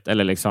betyget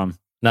eller liksom.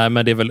 Nej,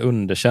 men det är väl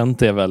underkänt.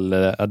 Det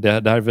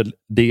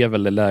är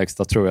väl det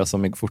lägsta, tror jag,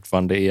 som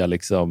fortfarande är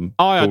liksom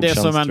det är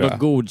som ändå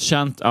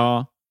godkänt.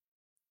 Ja.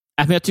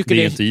 Men jag tycker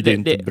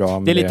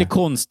det är lite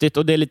konstigt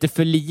och det är lite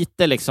för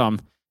lite liksom.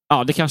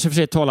 Ja, det kanske för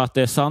sig talar att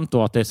det är sant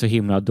då, att det är så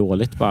himla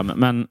dåligt bara.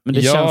 Men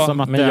det känns som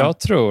att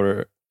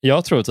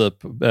jag tror typ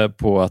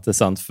på att det är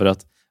sant, för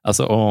att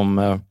alltså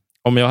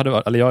om jag hade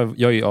varit, eller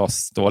jag är ju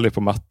asdålig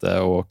på matte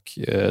och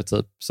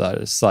typ så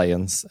här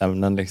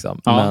science-ämnen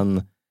liksom. Ja.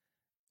 Men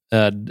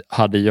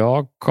hade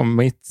jag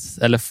kommit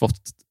eller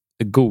fått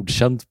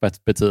godkänt på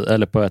ett betyg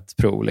eller på ett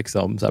prov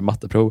liksom, så här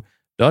matteprov,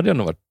 då hade jag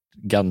nog varit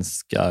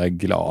ganska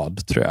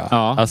glad, tror jag.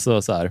 Ja.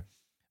 Alltså så här,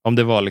 om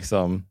det var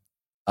liksom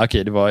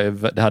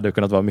det hade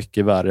kunnat vara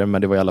mycket värre,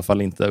 men det var i alla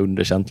fall inte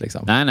underkänt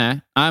liksom.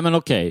 Nej, men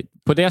okej.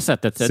 På det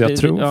sättet så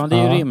det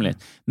är ju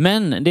rimligt.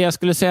 Men det jag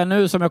skulle säga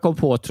nu som jag kom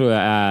på, tror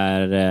jag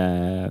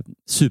är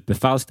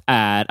superfalskt,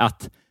 är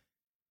att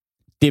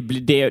det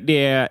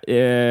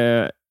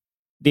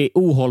är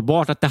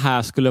ohållbart att det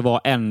här skulle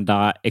vara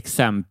enda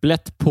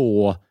exemplet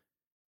på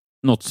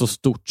något så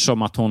stort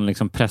som att hon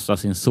liksom pressar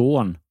sin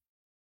son.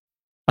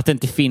 Att det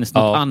inte finns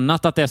något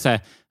annat. Att det är så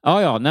här,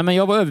 men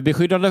jag var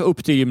överbeskyddande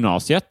upp till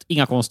gymnasiet.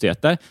 Inga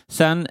konstigheter.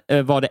 Sen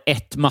var det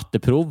ett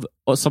matteprov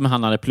som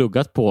han hade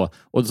pluggat på.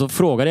 Och så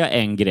frågade jag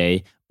en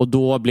grej. Och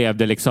då blev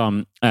det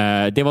liksom,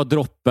 det var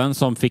droppen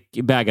som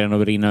fick bägaren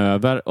att rinna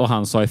över. Och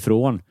han sa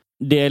ifrån.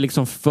 Det är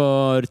liksom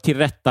för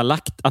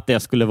tillrättalagt att det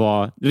skulle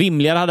vara...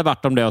 Rimligare hade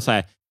varit om det och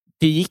säga,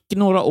 det gick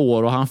några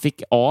år och han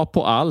fick A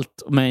på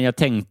allt, men jag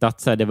tänkte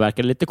att så här, det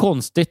verkade lite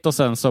konstigt och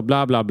sen så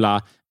bla bla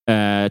bla.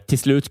 Till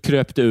slut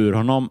kröp det ur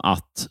honom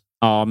att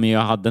men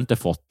jag hade inte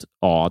fått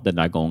A den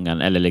där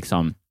gången, eller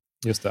liksom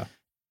just det.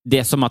 Det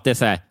är som att det är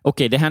så här,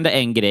 okej, det hände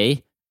en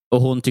grej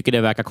och hon tycker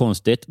det verkar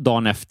konstigt.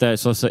 Dagen efter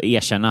så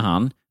erkänner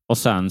han och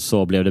sen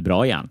så blev det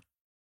bra igen.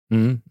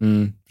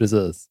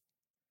 Precis.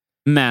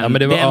 Men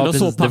det är ändå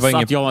så pass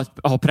att jag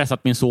har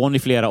pressat min son i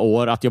flera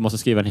år att jag måste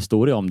skriva en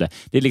historia om det.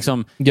 Det är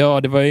liksom...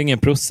 Ja, det var ju ingen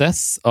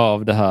process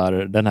av den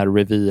här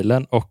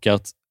revealen, och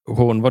att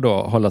hon var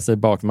då hålla sig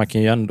bak. Man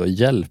kan ju ändå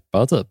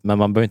hjälpa typ, men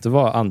man behöver inte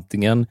vara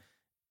antingen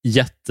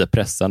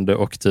jättepressande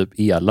och typ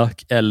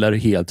elak eller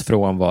helt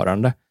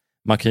frånvarande.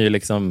 Man kan ju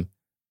liksom...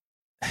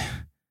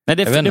 Nej,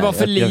 det var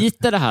för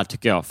lite det här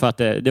tycker jag. För att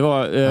det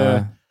var...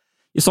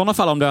 I sådana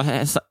fall, om det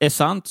är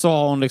sant, så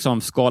har hon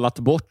liksom skalat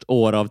bort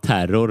år av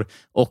terror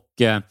och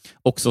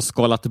också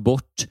skalat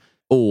bort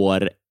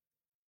år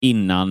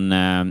innan,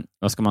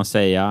 vad ska man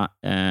säga?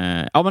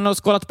 Men hon har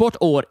skalat bort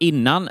år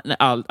innan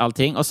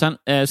allting och sen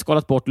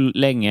skalat bort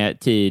länge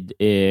tid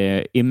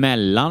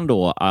emellan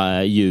då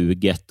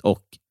ljuget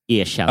och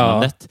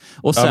erkännandet. Ja.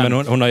 Och sen, men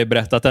hon har ju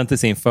berättat den till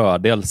sin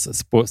fördel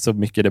så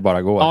mycket det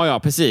bara går. Ja,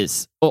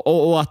 precis.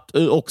 Och att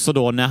också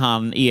då när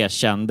han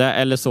erkände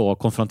eller så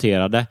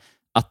konfronterade,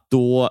 att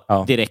då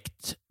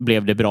direkt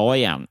blev det bra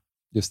igen.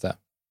 Just det.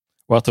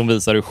 Och att hon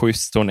visar hur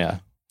schysst hon är.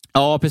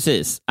 Ja,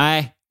 precis.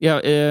 Nej,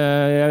 jag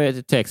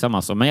är tveksam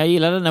alltså. Men jag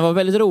gillade den. Den var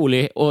väldigt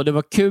rolig och det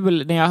var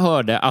kul när jag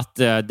hörde att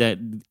det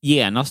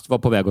genast var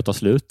på väg att ta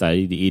slut där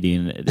i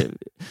din...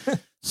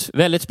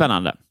 väldigt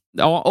spännande.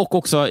 Ja, och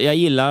också, jag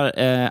gillar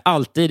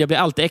alltid, jag blir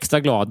alltid extra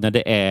glad när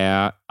det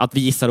är att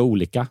vi gissar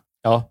olika.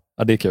 Ja,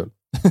 det är kul.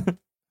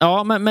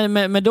 Ja, men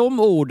med de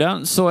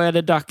orden så är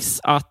det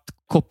dags att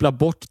koppla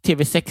bort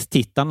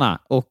TV6-tittarna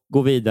och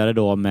gå vidare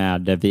då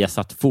med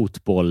Viasat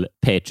Fotboll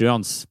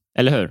Patreons.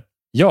 Eller hur?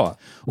 Ja.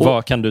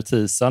 Vad kan du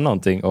teasa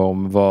någonting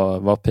om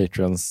vad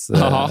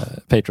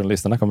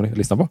Patreon-lyssnarna kommer att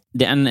lyssna på?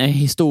 Det är en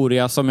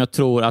historia som jag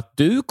tror att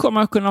du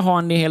kommer att kunna ha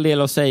en hel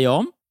del att säga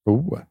om.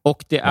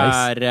 Och det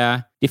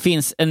är det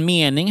finns en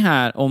mening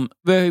här om,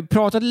 vi har ju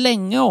pratat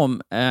länge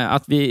om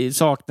att vi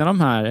saknar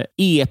de här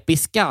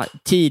episka,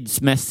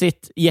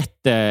 tidsmässigt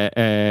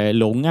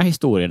jättelånga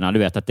historierna. Du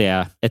vet att det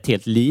är ett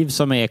helt liv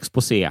som är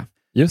exposé.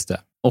 Just det.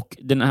 Och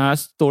den här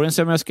storyn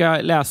som jag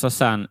ska läsa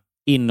sen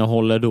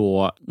innehåller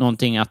då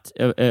någonting att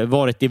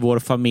varit i vår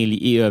familj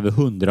i över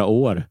 100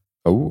 år.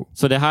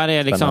 Så det här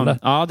är liksom, spännande.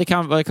 Ja, det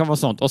kan vara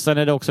sånt. Och sen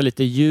är det också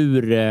lite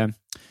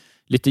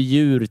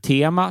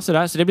djurtema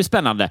sådär, så det blir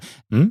spännande.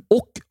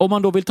 Och om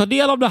man då vill ta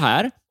del av det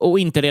här och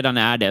inte redan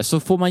är det, så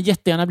får man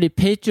jättegärna bli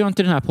Patreon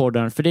till den här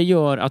podden, för det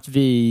gör att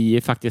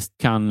vi faktiskt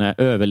kan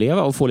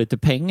överleva och få lite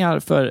pengar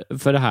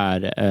för det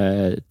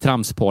här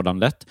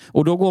tramspoddandet.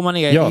 Och då går man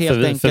ner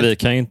helt enkelt... för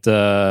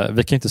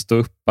vi kan inte stå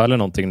upp eller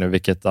någonting nu,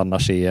 vilket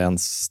annars är en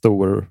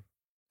stor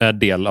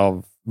del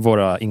av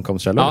våra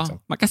inkomstkällor. Ja, liksom.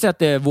 Man kan säga att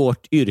det är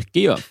vårt yrke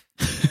ju.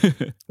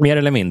 Mer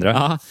eller mindre.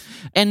 Ja,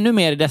 ännu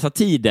mer i dessa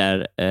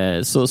tider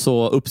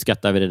så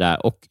uppskattar vi det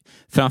där. Och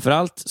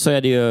framförallt så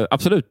är det ju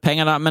absolut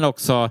pengarna, men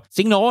också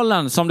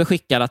signalen som det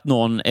skickar att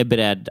någon är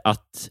beredd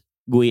att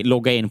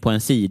logga in på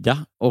en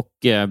sida och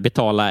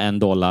betala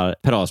 $1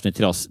 per avsnitt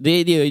till oss.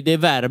 Det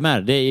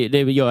värmer.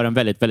 Det gör en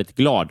väldigt, väldigt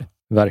glad.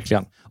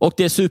 Verkligen. Och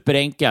det är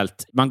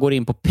superenkelt. Man går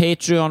in på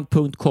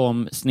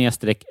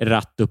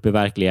patreon.com/ratt upp i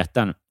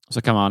verkligheten.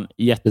 Så kan man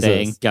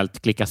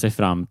jätteenkelt klicka sig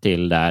fram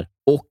till där.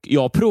 Och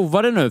jag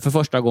provade nu för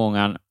första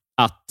gången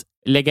att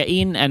lägga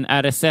in en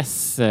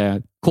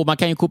RSS-kod.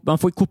 Man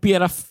får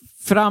kopiera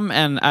fram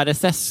en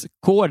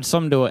RSS-kod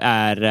som då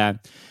är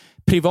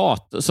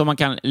privat, som man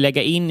kan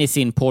lägga in i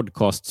sin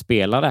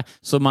podcastspelare.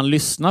 Så man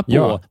lyssnar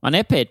på, man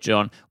är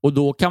Patreon, och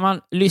då kan man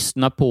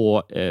lyssna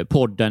på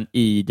podden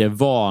i det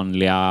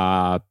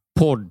vanliga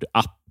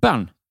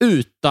poddappen.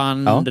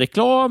 Utan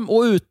reklam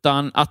och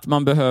utan att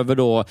man behöver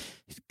då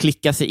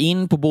klicka sig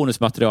in på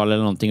bonusmaterial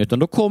eller någonting, utan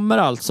då kommer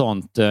allt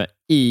sånt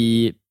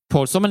i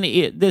podd.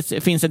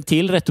 Det finns en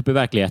till rätt upp i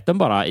verkligheten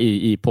bara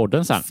i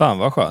podden sen. Fan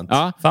vad skönt.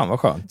 Ja. Fan vad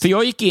skönt. För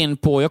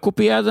jag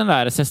kopierade den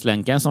där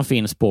RSS-länken som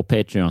finns på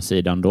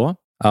Patreon-sidan då.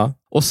 Ja.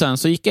 Och sen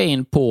så gick jag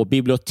in på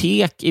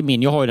bibliotek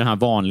jag har ju den här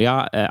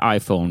vanliga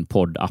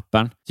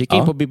iPhone-poddappen. Så gick jag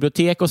in på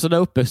bibliotek och så där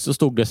uppe så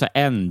stod det så här,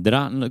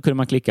 ändra, kunde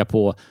man klicka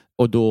på,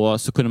 och då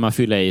så kunde man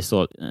fylla i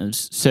så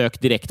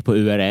sök direkt på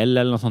URL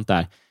eller något sånt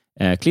där.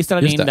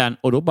 Klistrade in den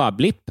och då bara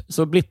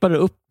blippade det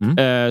upp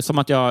som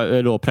att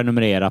jag då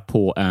prenumererar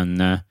på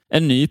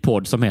en ny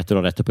podd som heter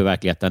då Rätt upp i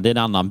verkligheten. Det är en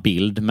annan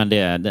bild, men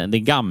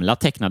den gamla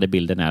tecknade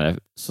bilden är det.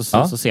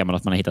 Så ser man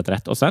att man har hittat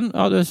rätt. Och sen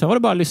var det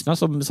bara att lyssna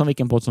som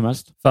vilken podd som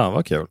helst. Fan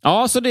vad kul.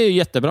 Ja, så det är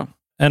jättebra.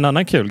 En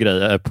annan kul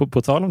grej,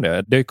 på tal om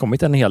det har ju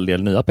kommit en hel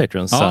del nya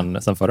Patreons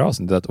sen förra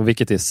avsnittet, och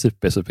vilket är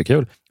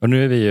superkul. Och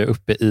nu är vi ju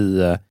uppe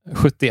i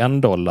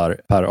 $71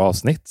 per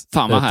avsnitt.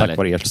 Fan vad härligt. Tack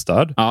vare ert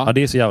stöd. Ja,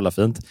 det är så jävla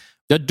fint.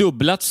 Det har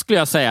dubblat skulle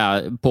jag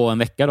säga på en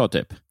vecka då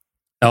typ.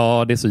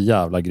 Ja, det är så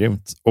jävla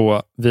grymt.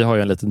 Och vi har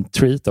ju en liten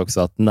treat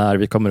också, att när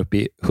vi kommer upp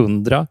i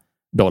 100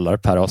 $30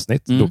 per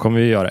avsnitt. Då kommer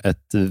vi göra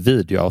ett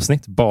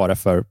videoavsnitt bara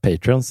för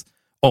Patrons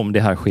om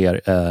det här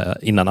sker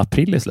innan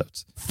april är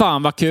slut.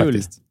 Fan vad kul!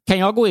 Faktiskt. Kan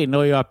jag gå in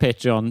och göra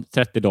Patreon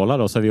 $30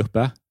 då så är vi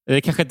uppe?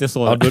 Det kanske inte är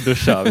så. Ja, då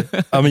kör vi.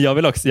 Ja, men jag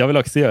vill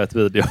också göra ett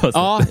videoavsnitt.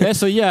 Ja, jag är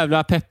så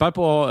jävla peppar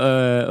på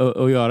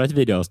att göra ett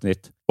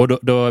videoavsnitt. Och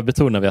då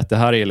betonar vi att det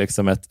här är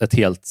liksom ett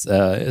helt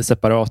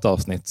separat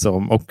avsnitt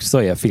som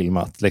också är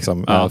filmat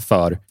liksom,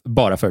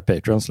 bara för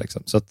Patrons.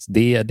 Liksom. Så att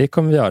det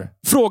kommer vi göra.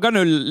 Fråga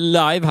nu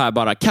live här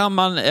bara. Kan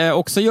man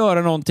också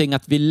göra någonting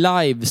att vi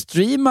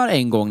livestreamar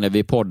en gång när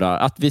vi poddar?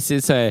 Att vi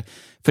säger,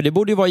 för det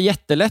borde ju vara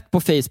jättelätt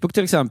på Facebook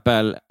till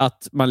exempel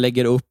att man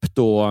lägger upp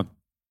då,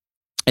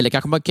 eller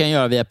kanske man kan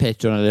göra via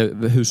Patreon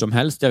eller hur som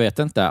helst, jag vet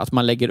inte. Att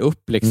man lägger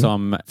upp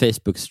liksom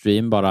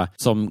Facebook-stream bara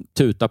som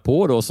tutar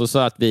på då. Så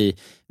att vi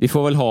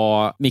får väl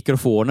ha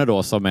mikrofoner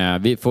då som är,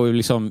 vi får ju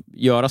liksom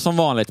göra som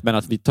vanligt men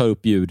att vi tar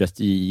upp ljudet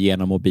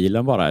genom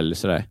mobilen bara eller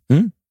sådär.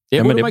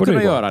 Det borde man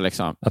kunna göra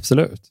liksom.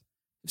 Absolut.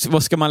 Så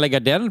vad ska man lägga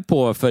den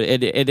på? För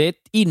är det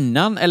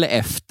innan eller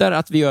efter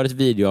att vi gör ett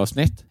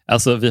videoavsnitt?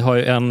 Alltså vi har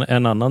ju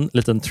en annan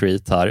liten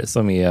treat här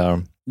som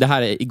är... Det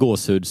här är i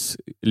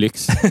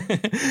gåshudslyx.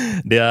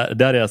 det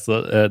är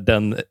alltså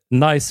den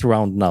nice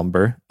round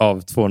number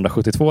av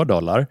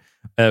 $272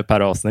 per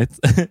avsnitt.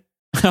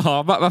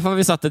 Ja, varför har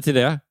vi satt det till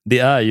det? Det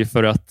är ju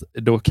för att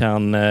då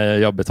kan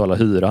jag betala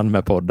hyran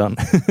med podden.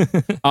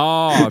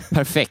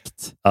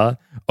 Perfekt. Ja,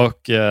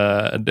 och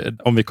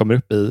om vi kommer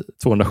upp i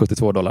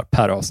 $272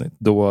 per avsnitt,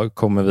 då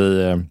kommer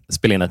vi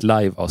spela in ett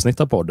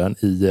live-avsnitt av podden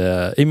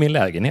i min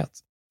lägenhet.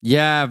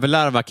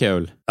 Jävlar vad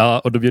kul. Ja,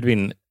 och då bjuder vi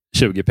in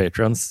 20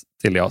 patrons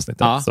till det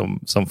avsnittet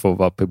som får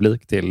vara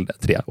publik till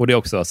det. Och det är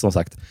också som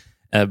sagt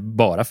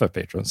bara för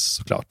patrons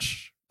såklart.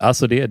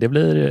 Alltså det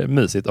blir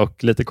mysigt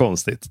och lite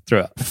konstigt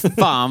tror jag.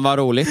 Fan vad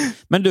roligt.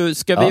 Men du,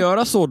 ska vi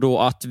göra så då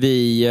att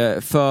vi,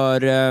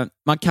 för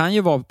man kan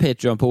ju vara på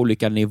Patreon på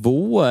olika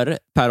nivåer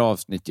per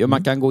avsnitt.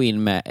 Man kan gå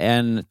in med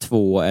 $1,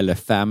 $2 eller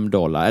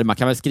 $5. Eller man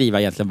kan väl skriva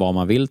egentligen vad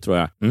man vill tror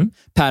jag.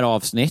 Per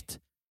avsnitt.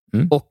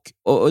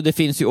 Och det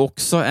finns ju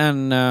också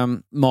en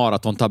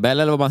maratontabell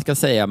eller vad man ska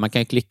säga. Man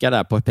kan klicka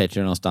där på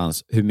Patreon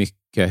någonstans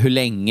hur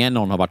länge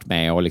någon har varit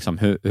med och liksom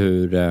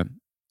hur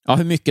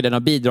mycket den har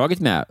bidragit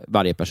med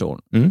varje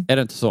person. Är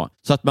det inte så?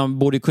 Så att man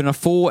borde kunna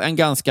få en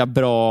ganska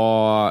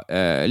bra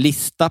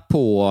lista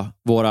på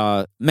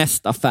våra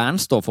mesta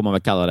fans då får man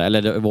väl kalla det.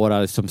 Eller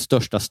våra liksom,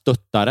 största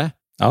stöttare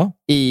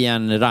i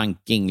en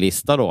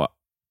rankinglista då.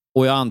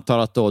 Och jag antar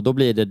att då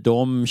blir det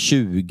de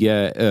 20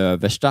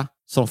 översta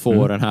som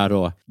får den här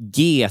då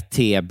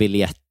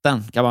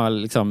GT-biljetten. Kan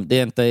man liksom, det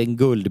är inte en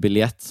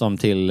guldbiljett som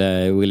till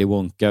Willy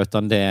Wonka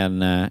utan det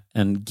är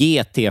en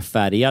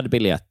GT-färgad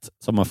biljett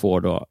som man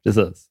får då.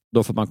 Precis.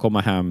 Då får man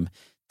komma hem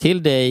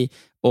till dig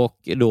och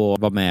då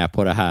vara med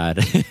på det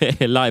här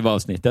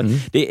live-avsnittet.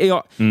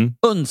 Jag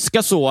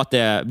önskar så att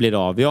det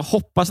blir av. Jag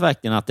hoppas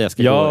verkligen att det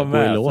ska gå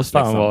i lås.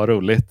 Fan vad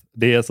roligt.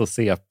 Det är så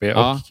CP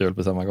och kul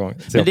på samma gång.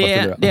 Men det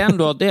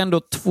är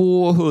ändå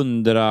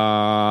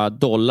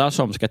 $200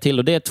 som ska till.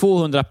 Och det är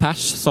 200 pers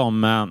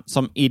som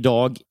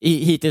idag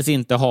hittills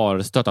inte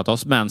har stöttat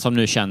oss men som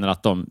nu känner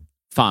att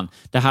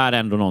det här är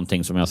ändå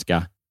någonting som jag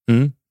ska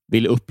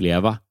vill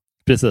uppleva.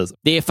 Precis.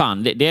 Det är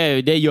fan, det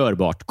är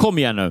görbart. Kom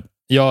igen nu.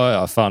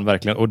 Ja, fan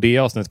verkligen. Och det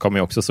avsnitt kommer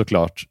ju också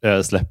såklart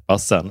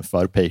släppas sen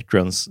för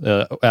patrons.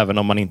 Även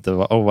om man inte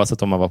var,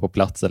 oavsett om man var på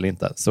plats eller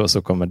inte,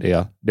 så kommer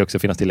det också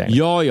finnas tillgängligt.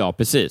 Ja,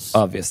 precis.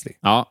 Obviously.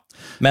 Ja.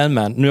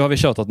 Men, nu har vi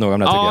tjatat nog om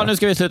det. Ja, nu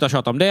ska vi sluta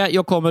tjata om det.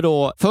 Jag kommer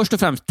då först och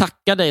främst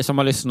tacka dig som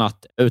har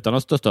lyssnat utan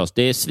att stötta oss.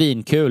 Det är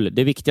svinkul.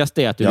 Det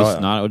viktigaste är att du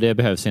lyssnar och det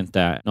behövs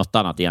inte något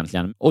annat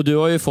egentligen. Och du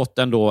har ju fått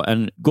ändå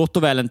gott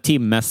och väl en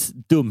timmes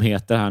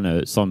dumheter här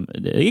nu som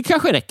det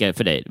kanske räcker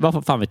för dig.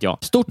 Vad fan vet jag.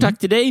 Stort tack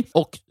till dig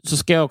och så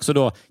ska jag också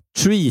då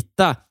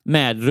treata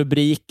med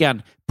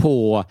rubriken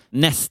på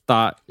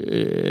nästa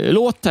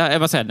låt.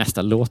 Vad säger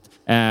nästa låt?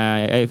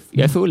 Jag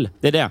är full,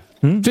 det är det.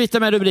 Treata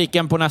med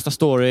rubriken på nästa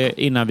story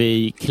innan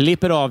vi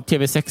klipper av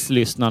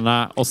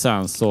TV6-lyssnarna och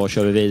sen så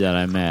kör vi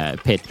vidare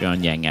med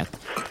Patreon-gänget.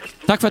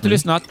 Tack för att du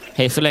lyssnat.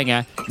 Hej så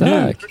länge.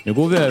 Nu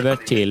går vi över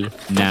till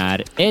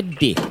när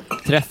Eddie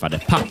träffade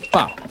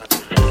pappa.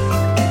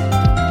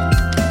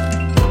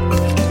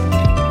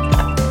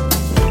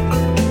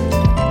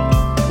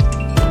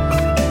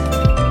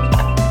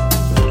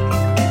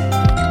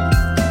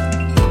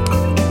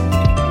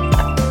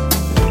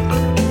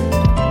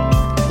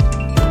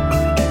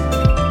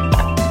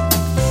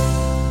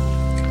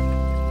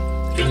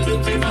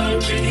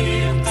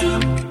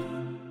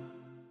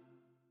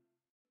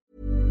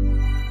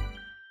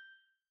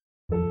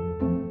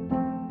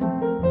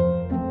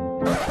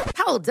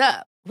 Hold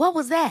up. What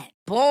was that?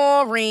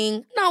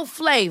 Boring. No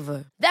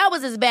flavor. That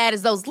was as bad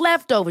as those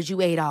leftovers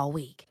you ate all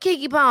week.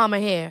 Keke Palmer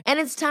here, and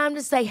it's time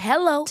to say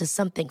hello to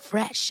something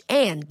fresh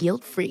and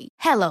guilt-free.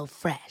 Hello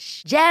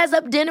Fresh. Jazz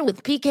up dinner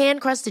with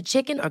pecan-crusted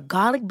chicken or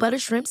garlic butter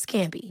shrimp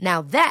scampi.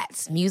 Now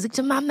that's music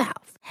to my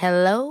mouth.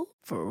 Hello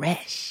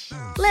Fresh.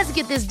 Let's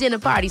get this dinner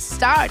party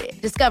started.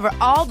 Discover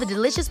all the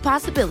delicious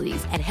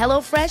possibilities at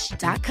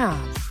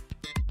hellofresh.com.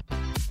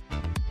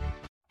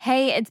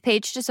 Hey, it's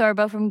Paige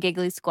DeSorbo from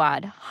Giggly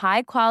Squad.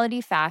 High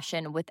quality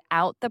fashion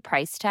without the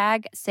price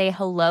tag. Say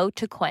hello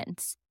to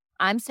Quince.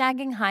 I'm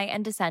snagging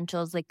high-end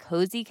essentials like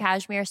cozy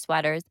cashmere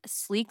sweaters,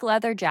 sleek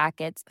leather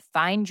jackets,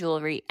 fine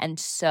jewelry, and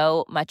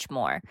so much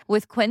more.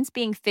 With Quince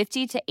being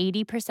 50 to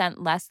 80%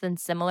 less than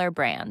similar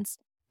brands.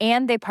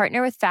 And they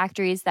partner with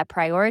factories that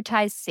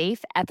prioritize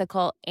safe,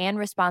 ethical, and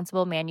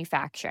responsible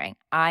manufacturing.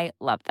 I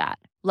love that.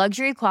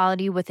 Luxury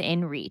quality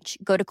within reach.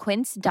 Go to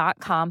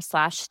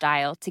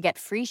quince.com/style to get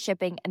free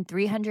shipping and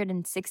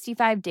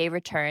 365-day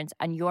returns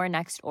on your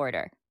next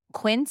order.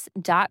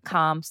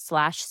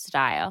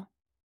 Quince.com/style.